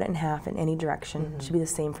you would cut it in half in any direction, it should be the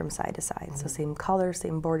same from side to side. So same color,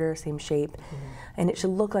 same border, same shape, and it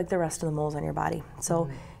should look like the rest of the moles on your body. So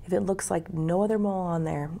if it looks like no other mole on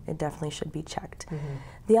there, it definitely should be checked.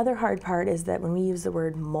 The other hard part is that when we use the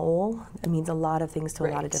word mole, it means a lot of things to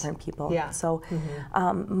a lot of different people. Yeah. So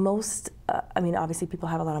I mean, obviously people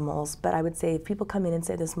have a lot of moles, but I would say if people come in and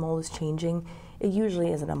say this mole is changing, it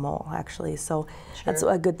usually isn't a mole, actually. So that's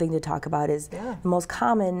a good thing to talk about is the most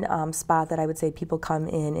common spot that I would say people come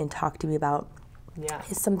in and talk to me about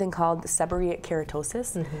is something called seborrheic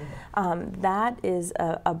keratosis. That is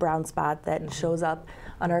a brown spot that shows up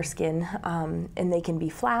on our skin, and they can be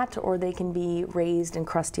flat or they can be raised and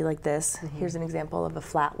crusty like this. Here's an example of a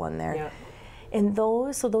flat one there. And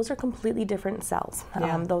those are completely different cells.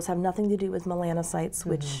 Those have nothing to do with melanocytes,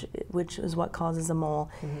 which is what causes a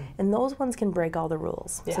mole. And those ones can break all the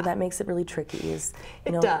rules. So that makes it really tricky.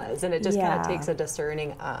 It does, and it just kind of takes a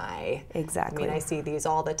discerning eye. Exactly. I mean, I see these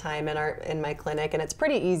all the time in my clinic, and it's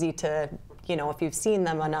pretty easy to, you know, if you've seen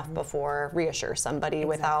them enough before, reassure somebody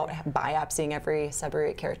without biopsying every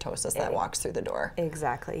seborrheic keratosis that walks through the door.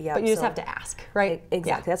 Exactly, yeah. But you just have to ask, right?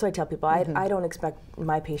 Exactly, that's what I tell people. I don't expect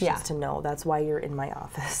my patients to know. That's why you're in my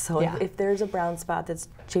office. So if there's a brown spot that's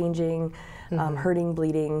changing, hurting,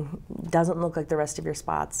 bleeding, doesn't look like the rest of your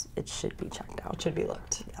spots, it should be checked out. It should be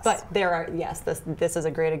looked. But there are, this is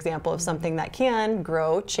a great example of something that can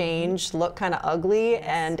grow, change, look kind of ugly,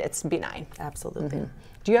 and it's benign. Absolutely.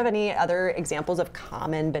 Do you have any other examples of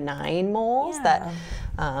common benign moles that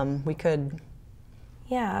we could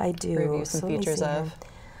I do. review some features of?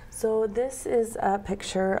 So this is a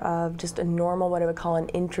picture of just a normal, what I would call an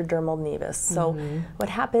intradermal nevus. So what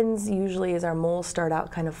happens usually is our moles start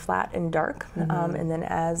out kind of flat and dark, and then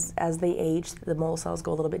as they age, the mole cells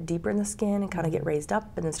go a little bit deeper in the skin and kind of get raised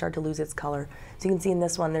up and then start to lose its color. So you can see in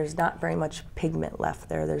this one, there's not very much pigment left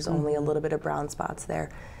there. There's only a little bit of brown spots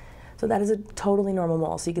there. So that is a totally normal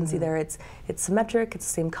mole. So you can see there it's symmetric, it's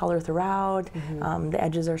the same color throughout, the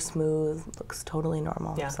edges are smooth, looks totally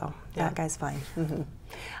normal. So that guy's fine.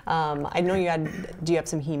 I know do you have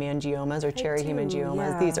some hemangiomas or cherry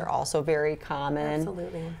hemangiomas? These are also very common.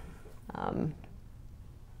 Absolutely.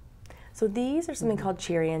 So these are something called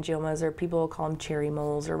cherry angiomas, or people will call them cherry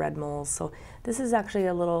moles or red moles. So this is actually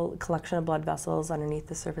a little collection of blood vessels underneath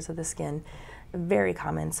the surface of the skin. Very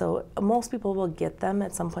common. So most people will get them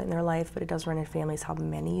at some point in their life, but it does run in families how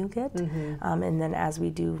many you get. And then as we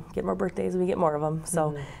do get more birthdays, we get more of them.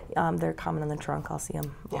 So they're common in the trunk. I'll see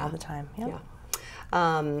them all the time.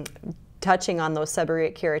 Touching on those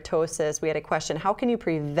seborrheic keratosis, we had a question: how can you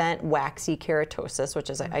prevent waxy keratosis,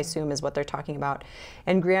 which is I assume is what they're talking about,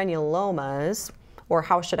 and granulomas? Or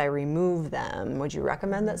how should I remove them? Would you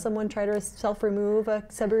recommend that someone try to self-remove a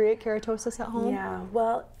seborrheic keratosis at home? Yeah,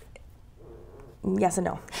 well, yes and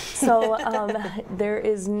no. So there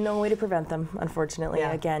is no way to prevent them, unfortunately.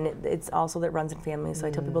 Again, it's also that runs in families. So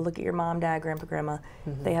I tell people, look at your mom, dad, grandpa, grandma.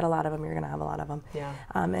 They had a lot of them. You're going to have a lot of them.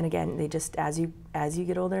 And again, they just as you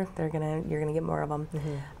get older, you're going to get more of them.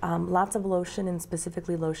 Lots of lotion, and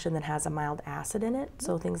specifically lotion that has a mild acid in it.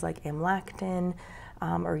 So things like amlactin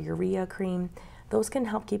or urea cream. Those can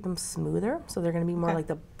help keep them smoother. So they're going to be more like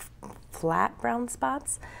the flat brown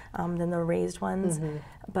spots than the raised ones.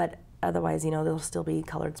 But otherwise, there'll still be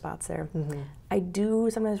colored spots there. I do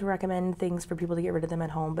sometimes recommend things for people to get rid of them at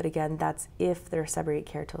home, but again, that's if they're seborrheic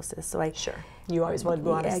keratosis. So you always want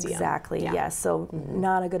to see them. Exactly, yes. So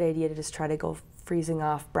not a good idea to just try to go freezing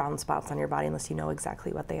off brown spots on your body unless you know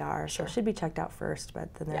exactly what they are. So it should be checked out first,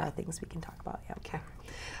 but then there are things we can talk about. Okay.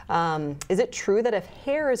 Is it true that if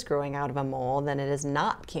hair is growing out of a mole, then it is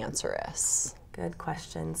not cancerous? Good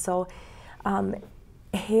question. So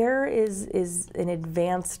hair is an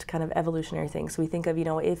advanced kind of evolutionary thing. So we think of,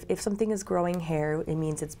 if something is growing hair, it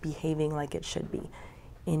means it's behaving like it should be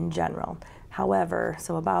in general. However,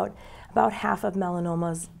 so about half of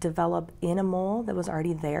melanomas develop in a mole that was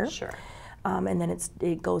already there. And then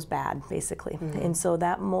it goes bad, basically. And so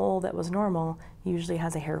that mole that was normal usually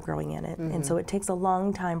has a hair growing in it. And so it takes a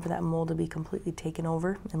long time for that mole to be completely taken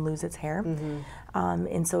over and lose its hair.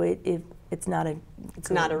 And so it's not a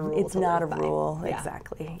rule. It's not a rule,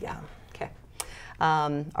 exactly. Okay.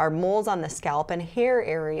 Are moles on the scalp and hair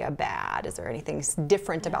area bad? Is there anything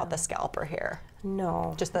different about the scalp or hair?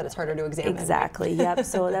 No. Just that it's harder to examine. Exactly, yep.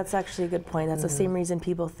 So that's actually a good point. That's the same reason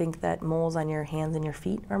people think that moles on your hands and your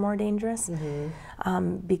feet are more dangerous.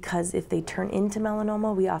 Because if they turn into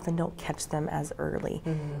melanoma, we often don't catch them as early.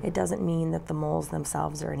 It doesn't mean that the moles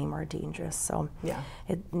themselves are any more dangerous. So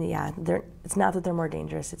it's not that they're more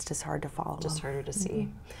dangerous, it's just hard to follow. Just harder to see.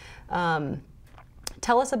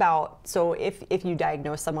 Tell us about, so if you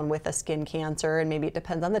diagnose someone with a skin cancer, and maybe it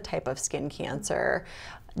depends on the type of skin cancer,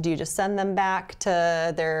 do you just send them back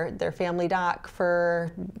to their family doc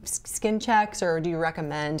for skin checks, or do you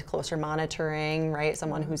recommend closer monitoring, right?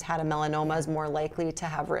 Someone who's had a melanoma is more likely to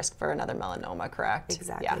have risk for another melanoma, correct?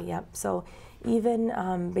 Exactly, yep. So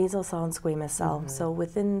even basal cell and squamous cell, so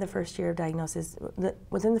within the first year of diagnosis,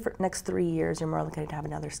 within the next 3 years, you're more likely to have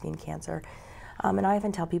another skin cancer. And I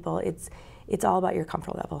often tell people it's all about your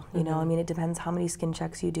comfort level. You know, I mean, it depends how many skin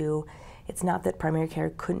checks you do. It's not that primary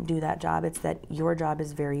care couldn't do that job, it's that your job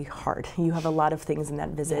is very hard. You have a lot of things in that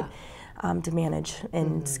visit to manage,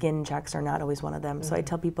 and skin checks are not always one of them. So I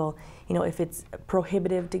tell people, you know, if it's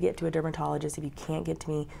prohibitive to get to a dermatologist, if you can't get to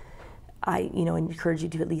me, I encourage you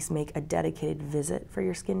to at least make a dedicated visit for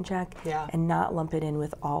your skin check and not lump it in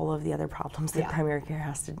with all of the other problems that primary care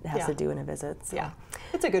has to do in a visit. So. Yeah,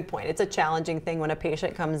 it's a good point. It's a challenging thing when a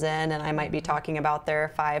patient comes in and I might be talking about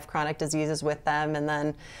their 5 chronic diseases with them, and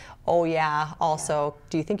then, oh yeah, also,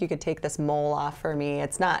 do you think you could take this mole off for me?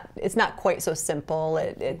 It's not quite so simple.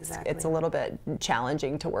 It's a little bit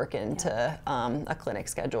challenging to work into a clinic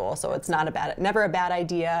schedule. So it's never a bad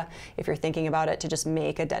idea if you're thinking about it to just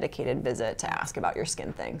make a dedicated visit to ask about your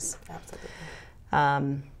skin things.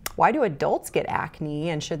 Absolutely. Why do adults get acne,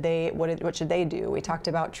 and what should they do? We talked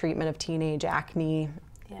about treatment of teenage acne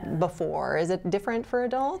before. Is it different for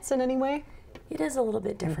adults in any way? It is a little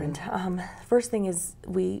bit different. First thing is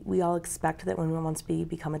we all expect that once we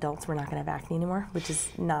become adults, we're not going to have acne anymore, which is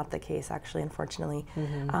not the case, actually, unfortunately.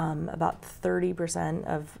 About 30%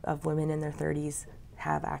 of women in their 30s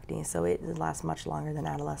have acne, so it lasts much longer than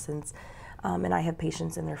adolescents. And I have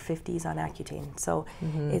patients in their 50s on Accutane, so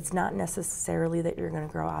it's not necessarily that you're going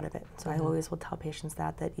to grow out of it. So I always will tell patients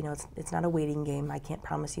that it's not a waiting game. I can't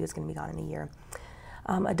promise you it's going to be gone in a year.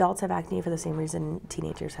 Adults have acne for the same reason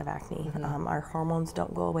teenagers have acne. Our hormones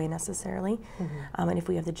don't go away necessarily, and if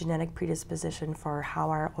we have the genetic predisposition for how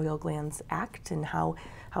our oil glands act and how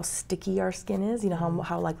sticky our skin is,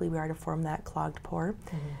 how likely we are to form that clogged pore,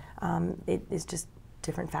 it is just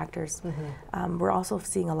different factors. We're also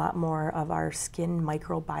seeing a lot more of our skin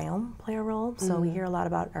microbiome play a role. So we hear a lot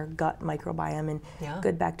about our gut microbiome and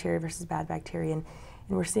good bacteria versus bad bacteria. And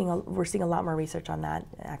we're seeing a lot more research on that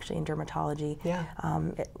actually in dermatology.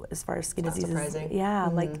 As far as skin diseases,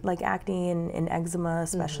 like acne and eczema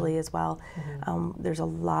especially as well. There's a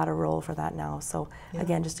lot of role for that now. So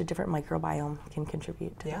again, just a different microbiome can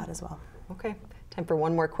contribute to that as well. Okay, time for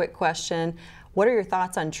one more quick question. What are your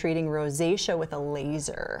thoughts on treating rosacea with a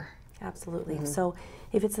laser? Absolutely. So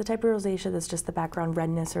if it's the type of rosacea that's just the background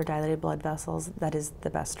redness or dilated blood vessels, that is the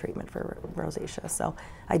best treatment for rosacea. So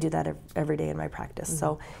I do that every day in my practice.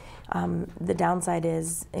 So the downside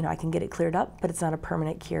is, I can get it cleared up, but it's not a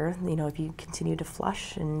permanent cure. If you continue to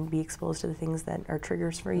flush and be exposed to the things that are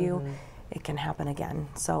triggers for you, it can happen again.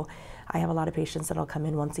 So I have a lot of patients that'll come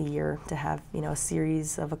in once a year to have, a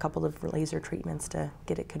series of a couple of laser treatments to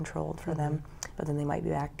get it controlled for them. But then they might be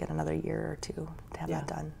back in another year or two to have that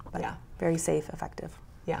done. But very safe, effective.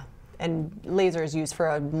 Yeah, and laser is used for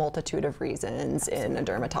a multitude of reasons in a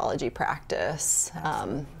dermatology practice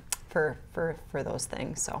for those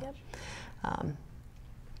things. So,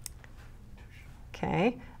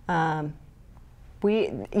 okay.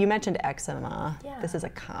 You mentioned eczema. This is a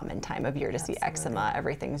common time of year to see eczema.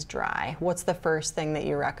 Everything's dry. What's the first thing that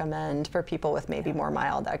you recommend for people with maybe more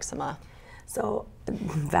mild eczema? So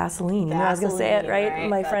Vaseline. I was going to say it, right?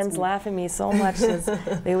 My friends laugh at me so much.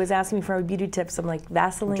 They always ask me for beauty tips. I'm like,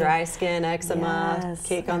 Vaseline. Dry skin, eczema,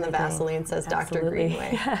 cake on the Vaseline, says Dr.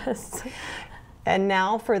 Greenway. Yes. And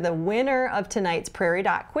now for the winner of tonight's Prairie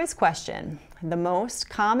Doc quiz question. The most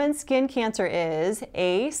common skin cancer is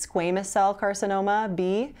A, squamous cell carcinoma,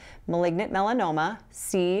 B, malignant melanoma,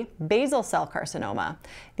 C, basal cell carcinoma.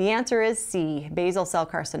 The answer is C, basal cell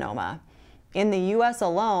carcinoma. In the U.S.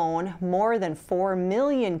 alone, more than 4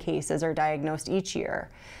 million cases are diagnosed each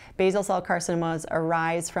year. Basal cell carcinomas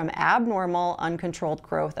arise from abnormal, uncontrolled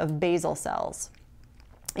growth of basal cells.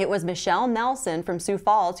 It was Michelle Nelson from Sioux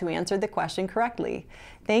Falls who answered the question correctly.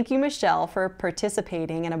 Thank you, Michelle, for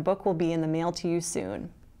participating, and a book will be in the mail to you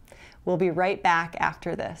soon. We'll be right back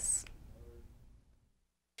after this.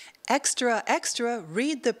 Extra, extra,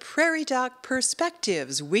 read the Prairie Doc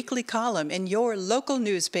Perspectives weekly column in your local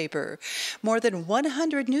newspaper. More than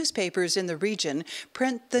 100 newspapers in the region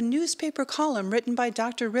print the newspaper column written by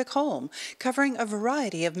Dr. Rick Holm, covering a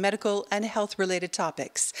variety of medical and health-related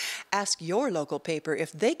topics. Ask your local paper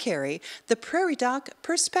if they carry the Prairie Doc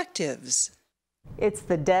Perspectives. It's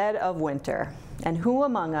the dead of winter, and who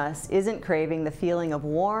among us isn't craving the feeling of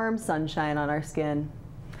warm sunshine on our skin?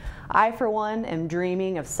 I, for one, am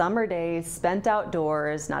dreaming of summer days spent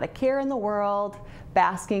outdoors, not a care in the world,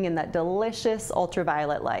 basking in that delicious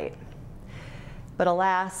ultraviolet light. But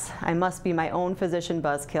alas, I must be my own physician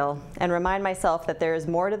buzzkill and remind myself that there is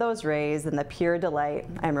more to those rays than the pure delight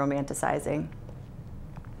I'm romanticizing.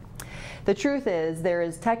 The truth is, there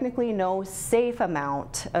is technically no safe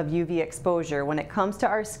amount of UV exposure when it comes to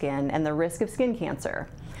our skin and the risk of skin cancer.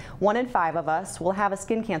 1 in 5 of us will have a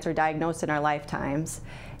skin cancer diagnosed in our lifetimes.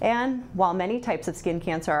 And while many types of skin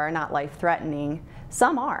cancer are not life-threatening,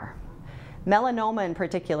 some are. Melanoma in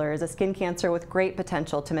particular is a skin cancer with great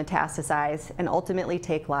potential to metastasize and ultimately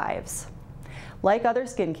take lives. Like other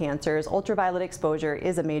skin cancers, ultraviolet exposure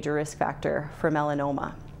is a major risk factor for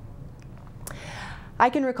melanoma. I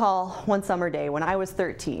can recall one summer day when I was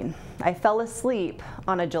 13. I fell asleep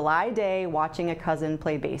on a July day watching a cousin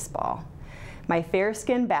play baseball. My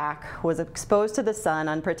fair-skinned back was exposed to the sun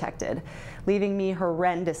unprotected, leaving me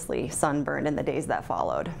horrendously sunburned in the days that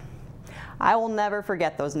followed. I will never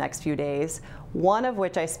forget those next few days, one of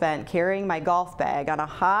which I spent carrying my golf bag on a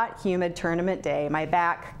hot, humid tournament day, my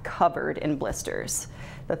back covered in blisters.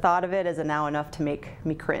 The thought of it is now enough to make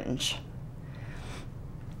me cringe.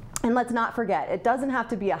 And let's not forget, it doesn't have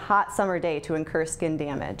to be a hot summer day to incur skin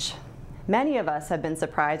damage. Many of us have been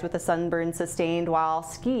surprised with the sunburn sustained while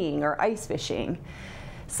skiing or ice fishing.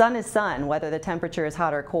 Sun is sun, whether the temperature is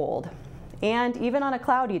hot or cold. And even on a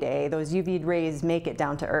cloudy day, those UV rays make it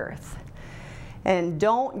down to earth. And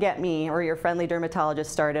don't get me or your friendly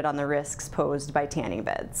dermatologist started on the risks posed by tanning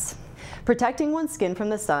beds. Protecting one's skin from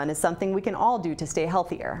the sun is something we can all do to stay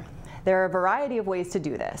healthier. There are a variety of ways to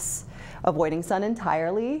do this. Avoiding sun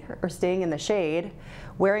entirely or staying in the shade,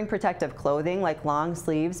 wearing protective clothing like long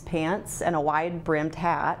sleeves, pants, and a wide-brimmed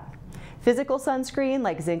hat, physical sunscreen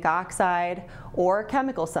like zinc oxide, or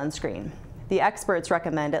chemical sunscreen. The experts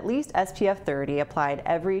recommend at least SPF 30 applied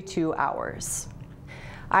every 2 hours.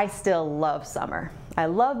 I still love summer. I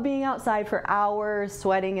love being outside for hours,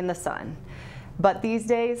 sweating in the sun. But these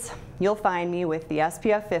days, you'll find me with the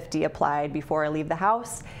SPF 50 applied before I leave the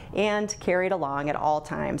house and carried along at all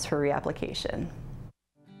times for reapplication.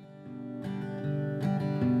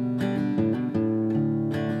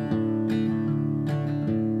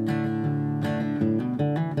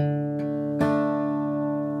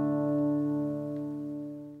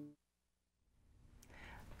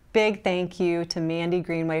 Big thank you to Mandi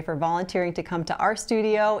Greenway for volunteering to come to our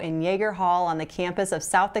studio in Yeager Hall on the campus of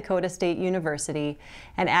South Dakota State University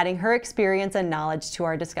and adding her experience and knowledge to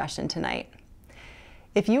our discussion tonight.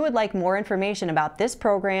 If you would like more information about this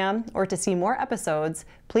program or to see more episodes,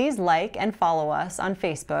 please like and follow us on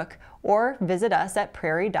Facebook or visit us at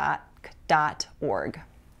prairiedoc.org.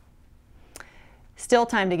 Still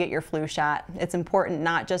time to get your flu shot. It's important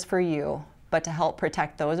not just for you, but to help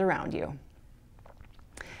protect those around you.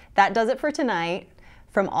 That does it for tonight.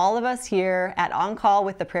 From all of us here at On Call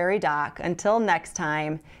with the Prairie Doc, until next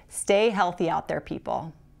time, stay healthy out there,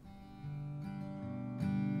 people.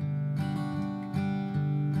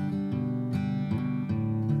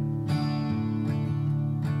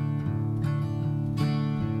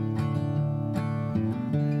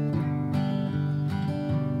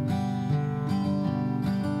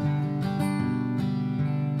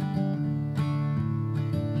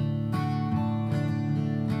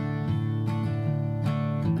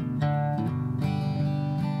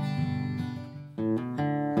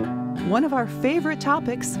 One of our favorite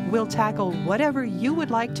topics will tackle whatever you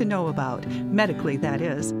would like to know about, medically that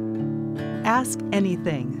is. Ask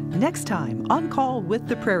anything, next time On Call with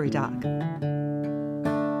the Prairie Doc.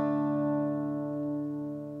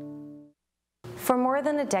 For more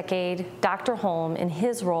than a decade, Dr. Holm, in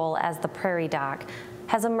his role as the Prairie Doc,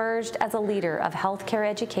 has emerged as a leader of healthcare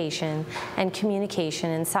education and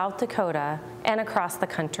communication in South Dakota and across the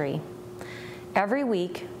country. Every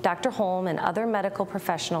week, Dr. Holm and other medical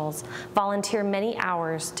professionals volunteer many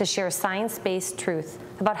hours to share science-based truth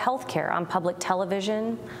about healthcare on public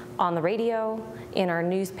television, on the radio, in our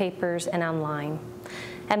newspapers, and online.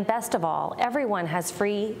 And best of all, everyone has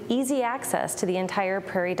free, easy access to the entire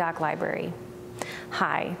Prairie Doc library.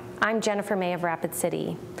 Hi, I'm Jennifer May of Rapid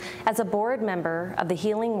City. As a board member of the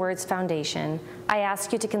Healing Words Foundation, I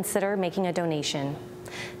ask you to consider making a donation.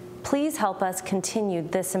 Please help us continue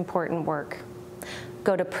this important work.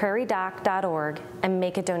 Go to prairiedoc.org and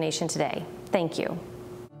make a donation today. Thank you.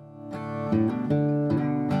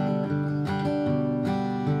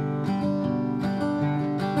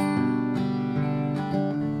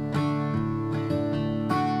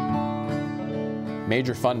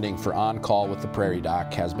 Major funding for On Call with the Prairie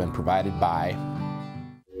Doc has been provided by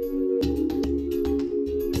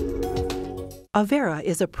Avera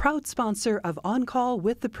is a proud sponsor of On Call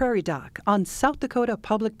with the Prairie Doc on South Dakota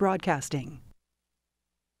Public Broadcasting.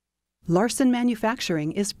 Larson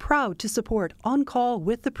Manufacturing is proud to support On Call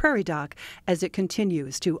with the Prairie Doc as it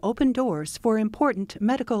continues to open doors for important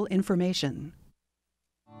medical information.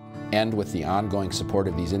 and with the ongoing support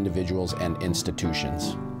of these individuals and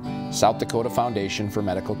institutions. South Dakota Foundation for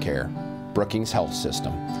Medical Care, Brookings Health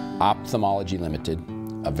System, Ophthalmology Limited,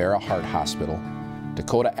 Avera Heart Hospital,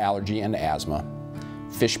 Dakota Allergy and Asthma,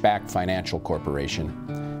 Fishback Financial Corporation,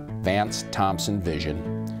 Vance Thompson Vision,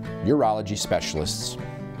 Urology Specialists,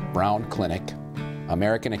 Brown Clinic,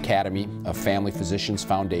 American Academy of Family Physicians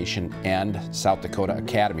Foundation and South Dakota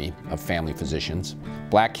Academy of Family Physicians,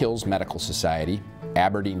 Black Hills Medical Society,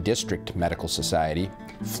 Aberdeen District Medical Society,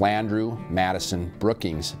 Flandreau, Madison,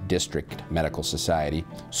 Brookings District Medical Society,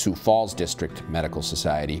 Sioux Falls District Medical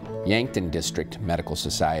Society, Yankton District Medical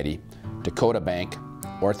Society, Dakota Bank,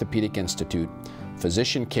 Orthopedic Institute,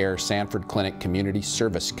 Physician Care Sanford Clinic Community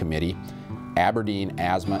Service Committee, Aberdeen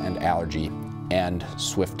Asthma and Allergy, and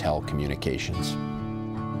Swiftel Communications.